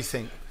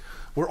everything."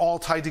 We're all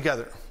tied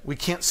together. We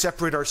can't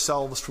separate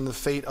ourselves from the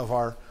fate of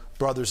our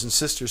brothers and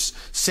sisters.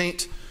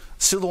 Saint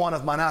Silouan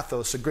of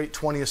Manathos, a great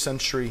 20th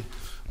century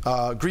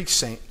Greek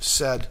saint,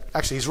 said,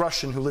 actually he's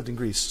Russian who lived in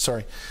Greece,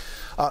 sorry.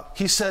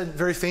 He said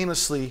very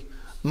famously,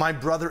 "My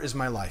brother is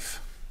my life."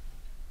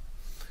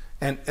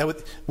 And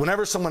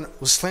whenever someone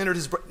was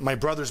slandered, my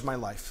brother's my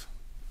life.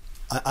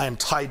 I am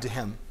tied to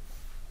him.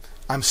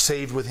 I'm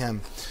saved with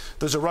him.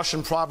 There's a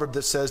Russian proverb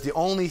that says the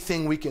only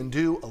thing we can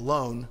do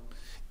alone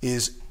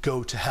is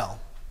go to hell.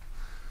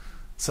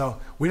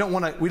 So we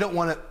want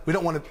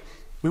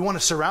to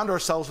surround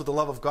ourselves with the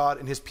love of God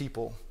and His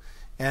people,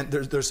 and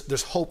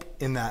there's hope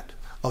in that,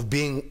 of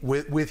being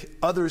with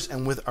others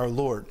and with our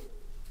Lord.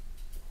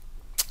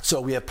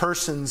 So we have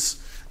persons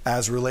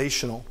as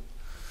relational.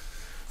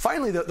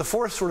 Finally, the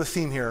fourth sort of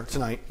theme here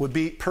tonight would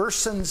be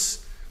persons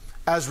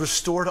as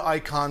restored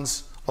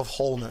icons of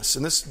wholeness.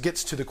 And this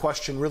gets to the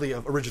question really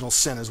of original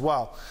sin as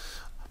well.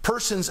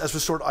 Persons as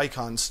restored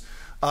icons.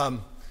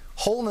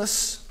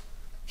 Wholeness,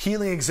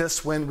 healing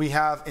exists when we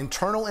have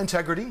internal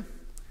integrity,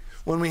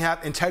 when we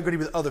have integrity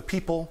with other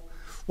people,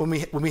 when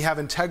we have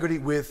integrity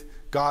with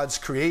God's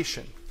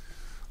creation.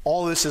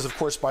 All this is, of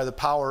course, by the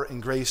power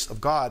and grace of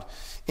God.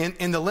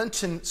 In the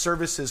Lenten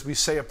services, we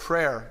say a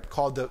prayer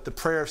called the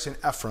Prayer of St.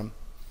 Ephrem.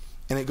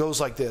 And it goes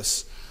like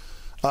this.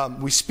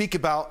 We speak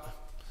about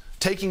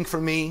taking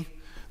from me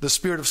the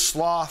spirit of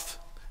sloth,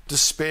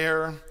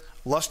 despair,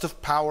 lust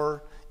of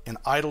power, and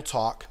idle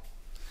talk.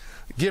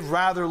 Give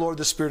rather, Lord,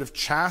 the spirit of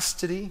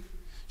chastity,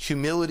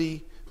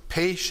 humility,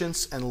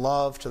 patience, and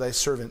love to thy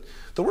servant.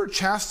 The word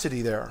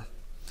chastity there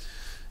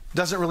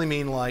doesn't really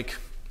mean like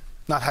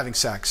not having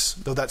sex,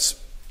 though that's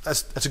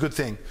a good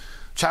thing.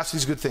 Chastity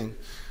is a good thing.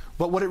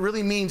 But what it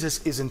really means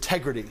is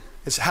integrity.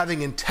 It's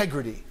having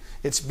integrity.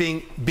 It's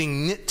being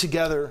knit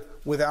together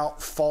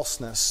without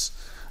falseness.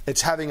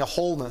 It's having a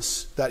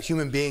wholeness that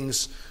human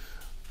beings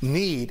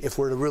need if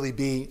we're to really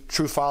be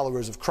true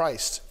followers of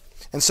Christ.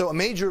 And so a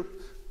major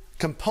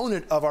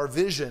component of our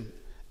vision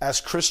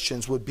as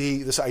Christians would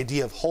be this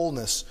idea of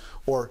wholeness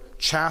or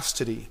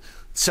chastity,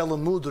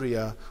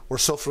 celimudria or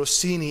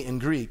sophrosini in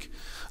Greek.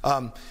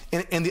 And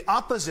the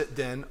opposite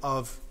then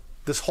of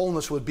this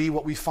wholeness would be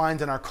what we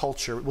find in our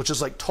culture, which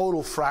is like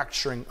total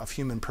fracturing of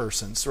human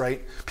persons, right?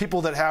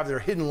 People that have their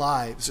hidden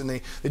lives, and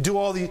they do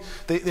all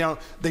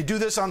they do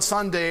this on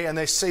Sunday and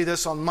they say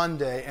this on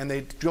Monday, and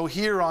they go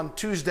here on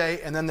Tuesday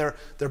and then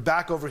they're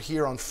back over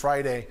here on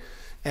Friday,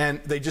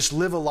 and they just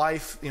live a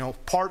life,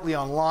 partly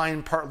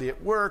online, partly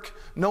at work,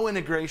 no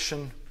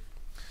integration,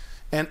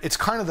 and it's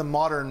kind of the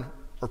modern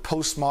or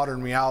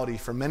postmodern reality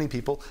for many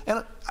people.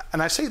 And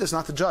I say this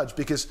not to judge,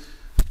 because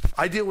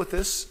I deal with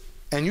this.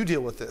 And you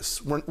deal with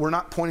this. We're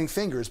not pointing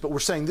fingers, but we're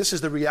saying this is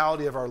the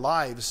reality of our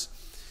lives,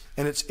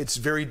 and it's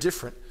very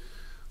different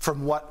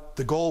from what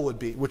the goal would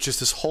be, which is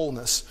this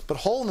wholeness. But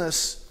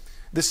wholeness,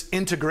 this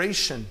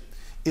integration,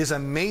 is a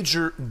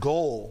major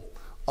goal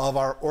of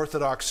our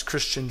Orthodox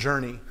Christian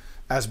journey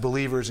as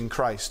believers in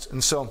Christ.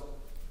 And so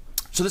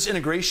this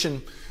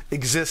integration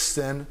exists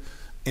then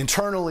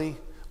internally,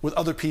 with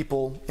other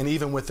people and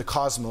even with the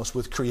cosmos,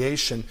 with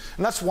creation.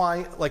 And that's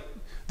why, like,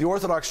 the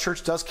Orthodox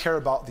Church does care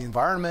about the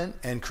environment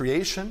and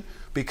creation,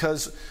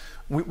 because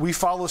we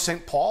follow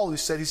St. Paul, who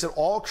said,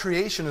 all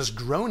creation is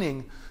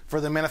groaning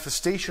for the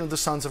manifestation of the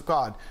sons of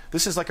God.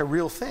 This is like a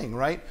real thing,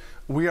 right?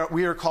 We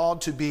are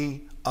called to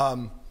be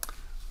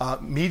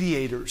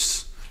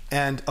mediators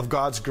and of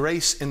God's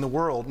grace in the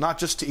world, not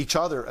just to each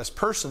other as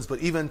persons, but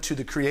even to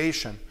the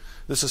creation.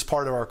 This is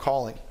part of our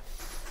calling.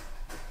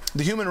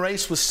 The human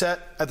race was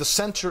set at the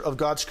center of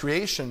God's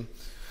creation,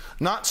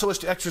 not so as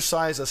to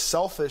exercise a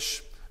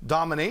selfish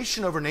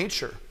domination over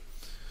nature,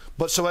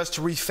 but so as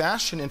to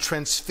refashion and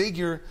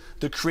transfigure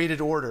the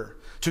created order,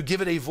 to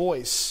give it a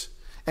voice,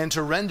 and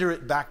to render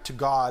it back to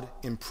God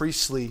in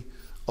priestly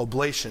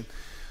oblation.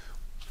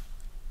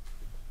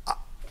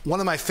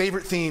 One of my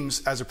favorite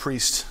themes as a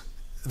priest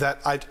that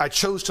I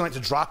chose tonight to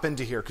drop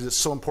into here because it's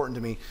so important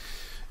to me.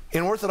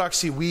 In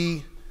Orthodoxy,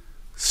 we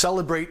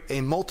celebrate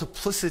a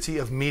multiplicity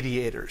of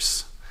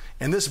mediators.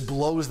 And this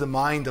blows the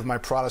mind of my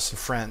Protestant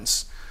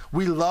friends.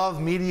 We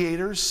love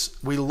mediators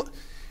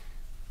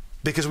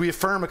because we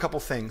affirm a couple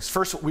things.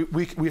 First,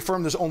 we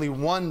affirm there's only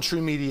one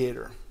true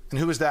mediator. And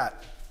who is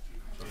that?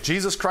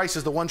 Jesus Christ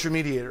is the one true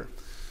mediator.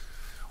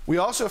 We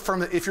also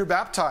affirm that if you're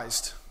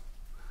baptized,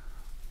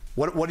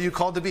 what are you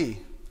called to be?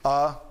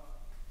 A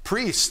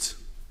priest.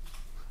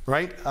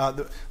 Right?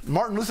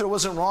 Martin Luther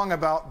wasn't wrong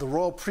about the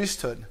royal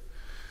priesthood.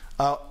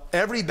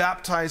 Every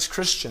baptized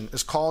Christian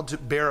is called to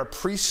bear a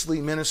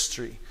priestly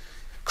ministry.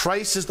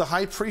 Christ is the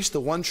high priest, the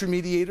one true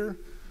mediator,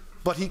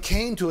 but he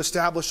came to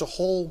establish a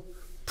whole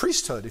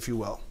priesthood, if you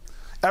will.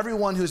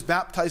 Everyone who is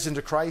baptized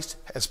into Christ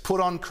has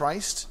put on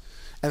Christ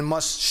and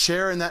must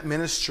share in that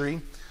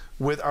ministry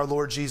with our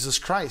Lord Jesus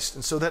Christ.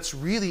 And so that's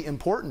really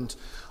important.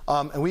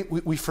 And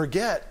we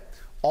forget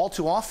all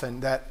too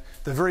often that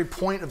the very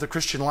point of the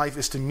Christian life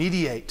is to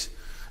mediate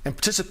and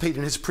participate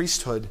in his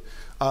priesthood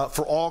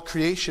for all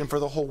creation, for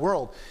the whole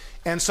world.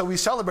 And so we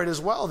celebrate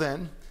as well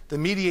then the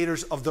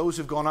mediators of those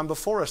who've gone on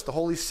before us, the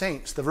holy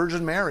saints, the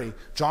Virgin Mary,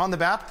 John the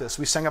Baptist.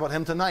 We sang about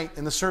him tonight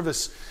in the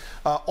service.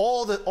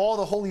 All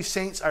the holy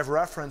saints I've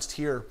referenced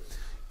here,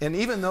 and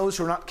even those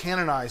who are not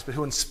canonized but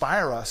who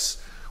inspire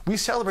us, we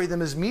celebrate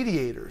them as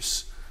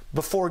mediators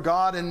before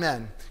God and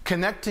men,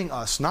 connecting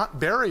us, not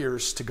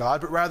barriers to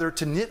God, but rather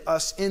to knit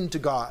us into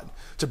God,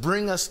 to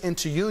bring us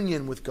into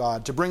union with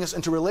God, to bring us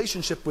into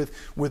relationship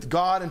with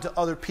God and to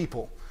other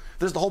people.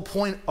 This is the whole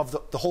point of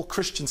the whole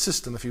Christian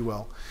system, if you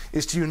will,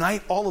 is to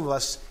unite all of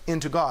us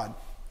into God.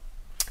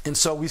 And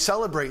so we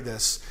celebrate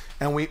this,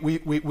 and we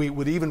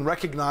would even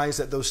recognize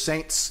that those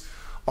saints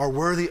are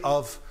worthy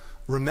of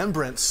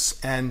remembrance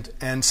and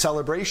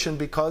celebration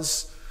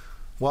because,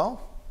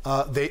 well,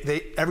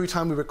 every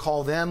time we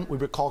recall them, we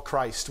recall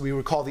Christ. We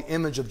recall the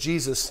image of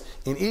Jesus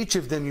in each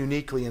of them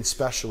uniquely and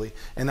specially,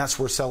 and that's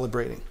what we're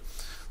celebrating.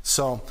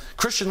 So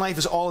Christian life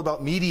is all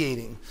about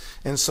mediating,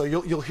 and so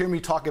you'll hear me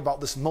talk about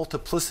this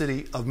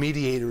multiplicity of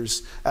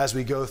mediators as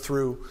we go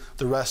through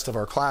the rest of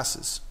our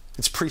classes.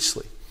 It's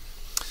priestly.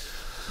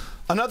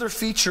 Another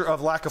feature of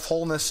lack of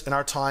wholeness in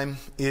our time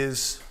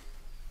is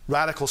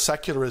radical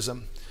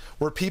secularism,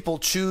 where people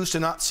choose to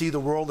not see the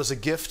world as a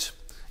gift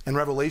and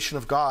revelation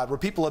of God, where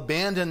people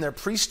abandon their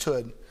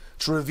priesthood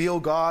to reveal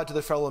God to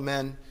their fellow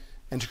men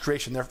and to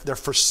creation. They're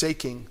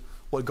forsaking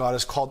what God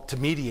has called to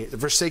mediate. They're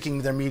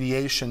forsaking their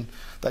mediation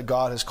that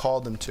God has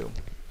called them to.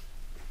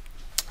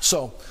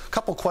 So, a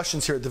couple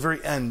questions here at the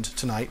very end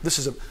tonight. This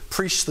is a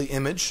priestly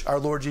image. Our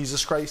Lord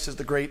Jesus Christ is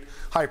the great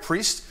high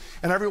priest,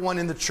 and everyone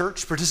in the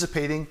church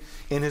participating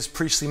in his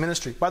priestly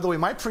ministry. By the way,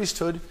 my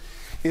priesthood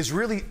is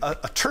really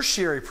a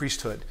tertiary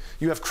priesthood.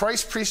 You have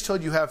Christ's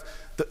priesthood, you have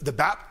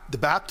the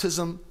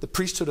baptism, the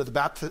priesthood of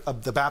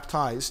the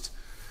baptized,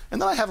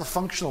 and then I have a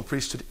functional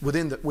priesthood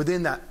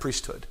within that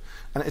priesthood.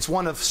 And it's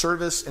one of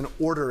service and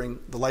ordering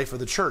the life of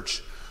the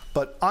church.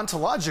 But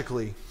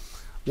ontologically,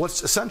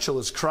 what's essential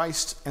is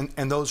Christ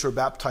and those who are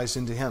baptized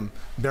into him,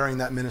 bearing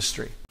that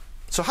ministry.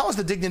 So how is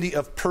the dignity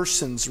of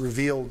persons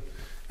revealed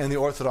in the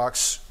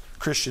Orthodox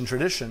Christian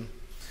tradition?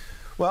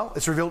 Well,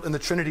 it's revealed in the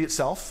Trinity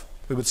itself,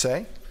 we would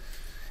say.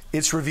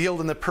 It's revealed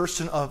in the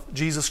person of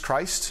Jesus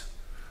Christ,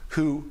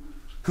 who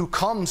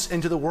comes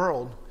into the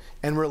world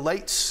and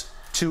relates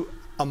to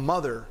a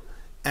mother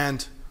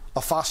and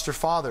a foster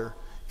father,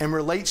 and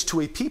relates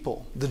to a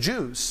people, the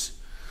Jews,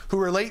 who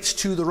relates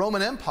to the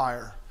Roman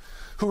Empire,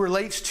 who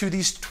relates to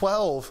these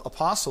 12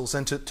 apostles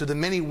and to the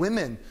many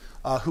women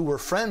who were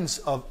friends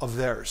of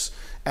theirs,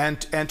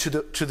 and to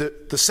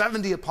the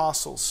 70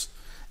 apostles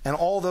and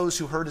all those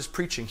who heard his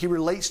preaching. He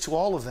relates to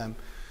all of them.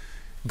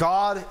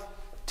 God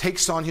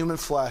takes on human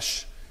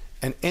flesh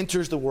and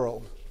enters the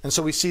world. And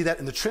so we see that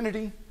in the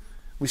Trinity.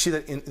 We see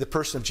that in the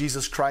person of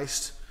Jesus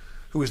Christ,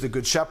 who is the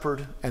good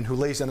shepherd and who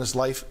lays down his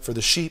life for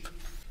the sheep.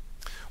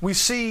 We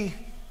see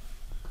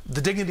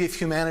the dignity of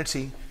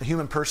humanity and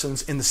human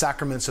persons in the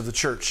sacraments of the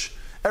church.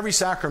 Every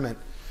sacrament.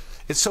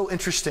 It's so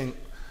interesting.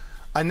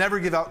 I never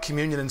give out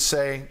communion and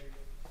say,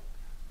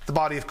 the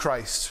body of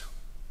Christ,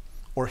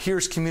 or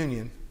here's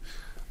communion.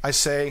 I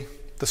say,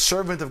 the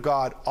servant of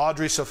God,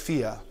 Audrey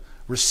Sophia,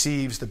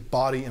 receives the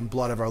body and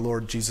blood of our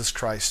Lord Jesus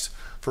Christ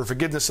for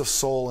forgiveness of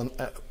soul and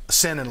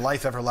sin and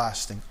life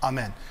everlasting.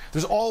 Amen.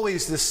 There's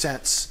always this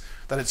sense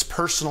that it's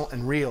personal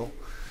and real.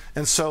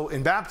 And so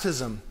in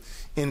baptism,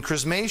 in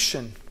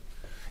chrismation,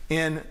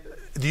 in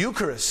the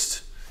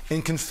Eucharist,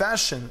 in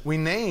confession, we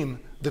name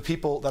the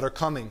people that are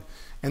coming.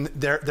 And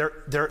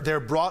they're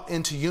brought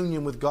into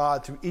union with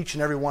God through each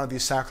and every one of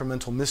these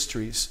sacramental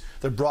mysteries.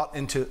 They're brought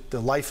into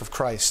the life of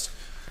Christ.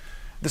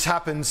 This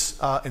happens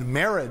in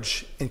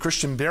marriage, in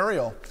Christian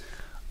burial.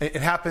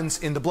 It happens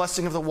in the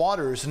blessing of the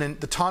waters and in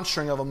the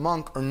tonsuring of a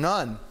monk or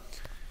nun.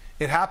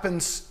 It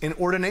happens in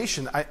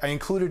ordination. I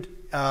included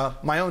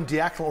my own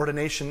diaconal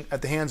ordination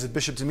at the hands of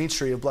Bishop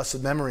Dimitri of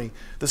blessed memory.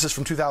 This is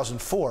from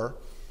 2004.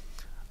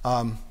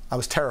 I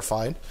was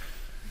terrified.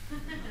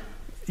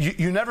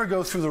 You never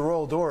go through the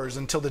royal doors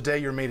until the day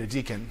you're made a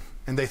deacon.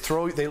 And they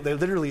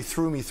literally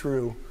threw me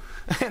through.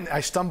 And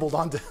I stumbled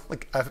onto,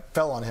 I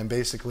fell on him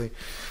basically.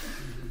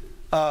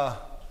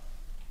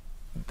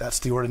 That's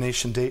the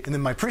ordination date. And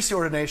then my priestly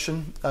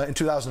ordination in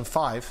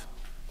 2005.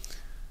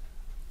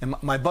 And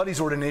my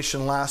buddy's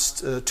ordination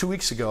last 2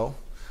 weeks ago.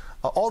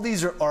 All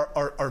these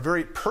are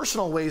very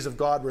personal ways of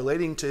God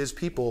relating to his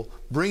people,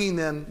 bringing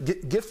them,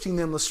 gifting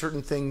them with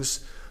certain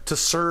things to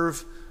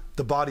serve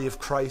the body of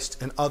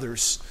Christ and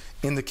others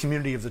in the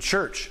community of the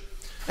church.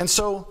 And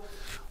so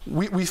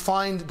we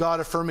find God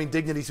affirming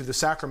dignity through the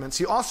sacraments.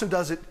 He also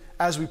does it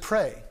as we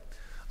pray.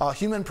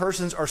 Human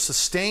persons are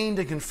sustained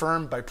and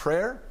confirmed by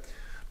prayer.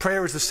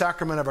 Prayer is the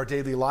sacrament of our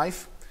daily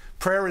life.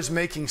 Prayer is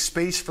making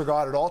space for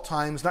God at all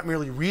times, not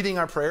merely reading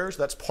our prayers,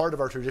 that's part of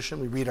our tradition,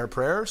 we read our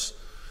prayers,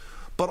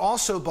 but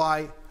also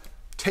by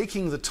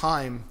taking the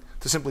time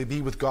to simply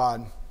be with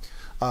God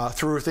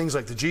through things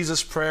like the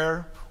Jesus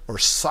prayer or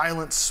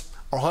silence,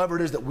 or however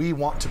it is that we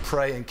want to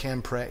pray and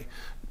can pray.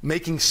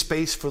 Making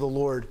space for the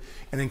Lord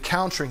and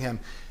encountering him.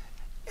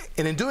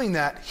 And in doing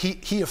that,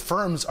 he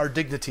affirms our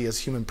dignity as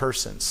human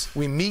persons.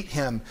 We meet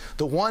him.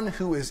 The one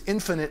who is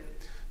infinite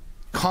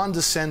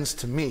condescends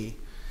to me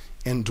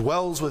and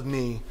dwells with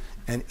me,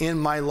 and in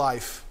my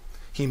life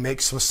he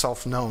makes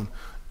himself known.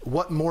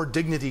 What more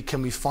dignity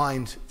can we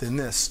find than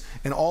this?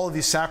 In all of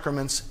these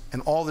sacraments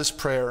and all this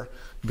prayer,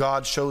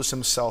 God shows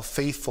himself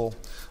faithful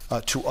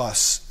to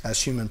us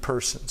as human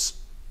persons.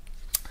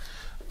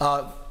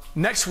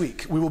 Next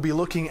week, we will be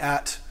looking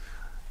at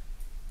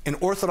an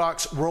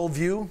Orthodox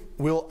worldview.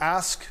 We'll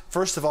ask,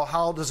 first of all,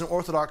 how does an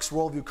Orthodox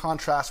worldview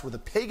contrast with a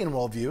pagan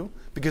worldview?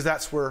 Because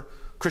that's where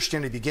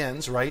Christianity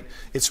begins, right?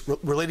 It's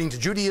relating to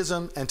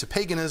Judaism and to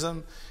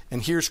paganism,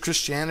 and here's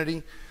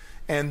Christianity.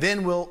 And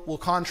then we'll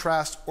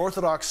contrast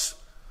Orthodox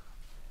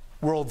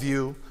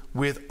worldview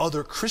with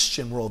other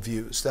Christian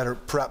worldviews that are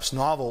perhaps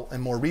novel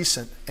and more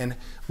recent. And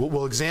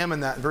we'll examine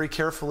that very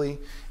carefully,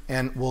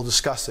 and we'll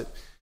discuss it.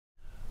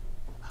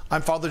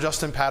 I'm Father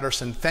Justin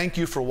Patterson. Thank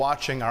you for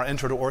watching our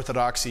Intro to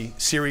Orthodoxy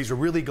series. We're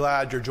really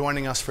glad you're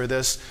joining us for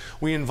this.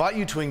 We invite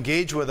you to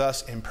engage with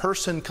us in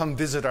person. Come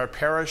visit our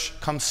parish.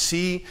 Come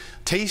see,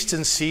 taste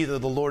and see that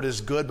the Lord is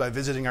good by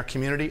visiting our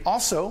community.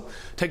 Also,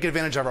 take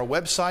advantage of our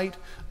website,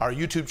 our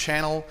YouTube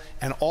channel,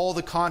 and all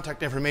the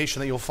contact information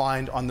that you'll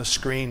find on the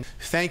screen.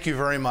 Thank you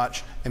very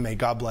much, and may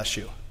God bless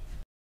you.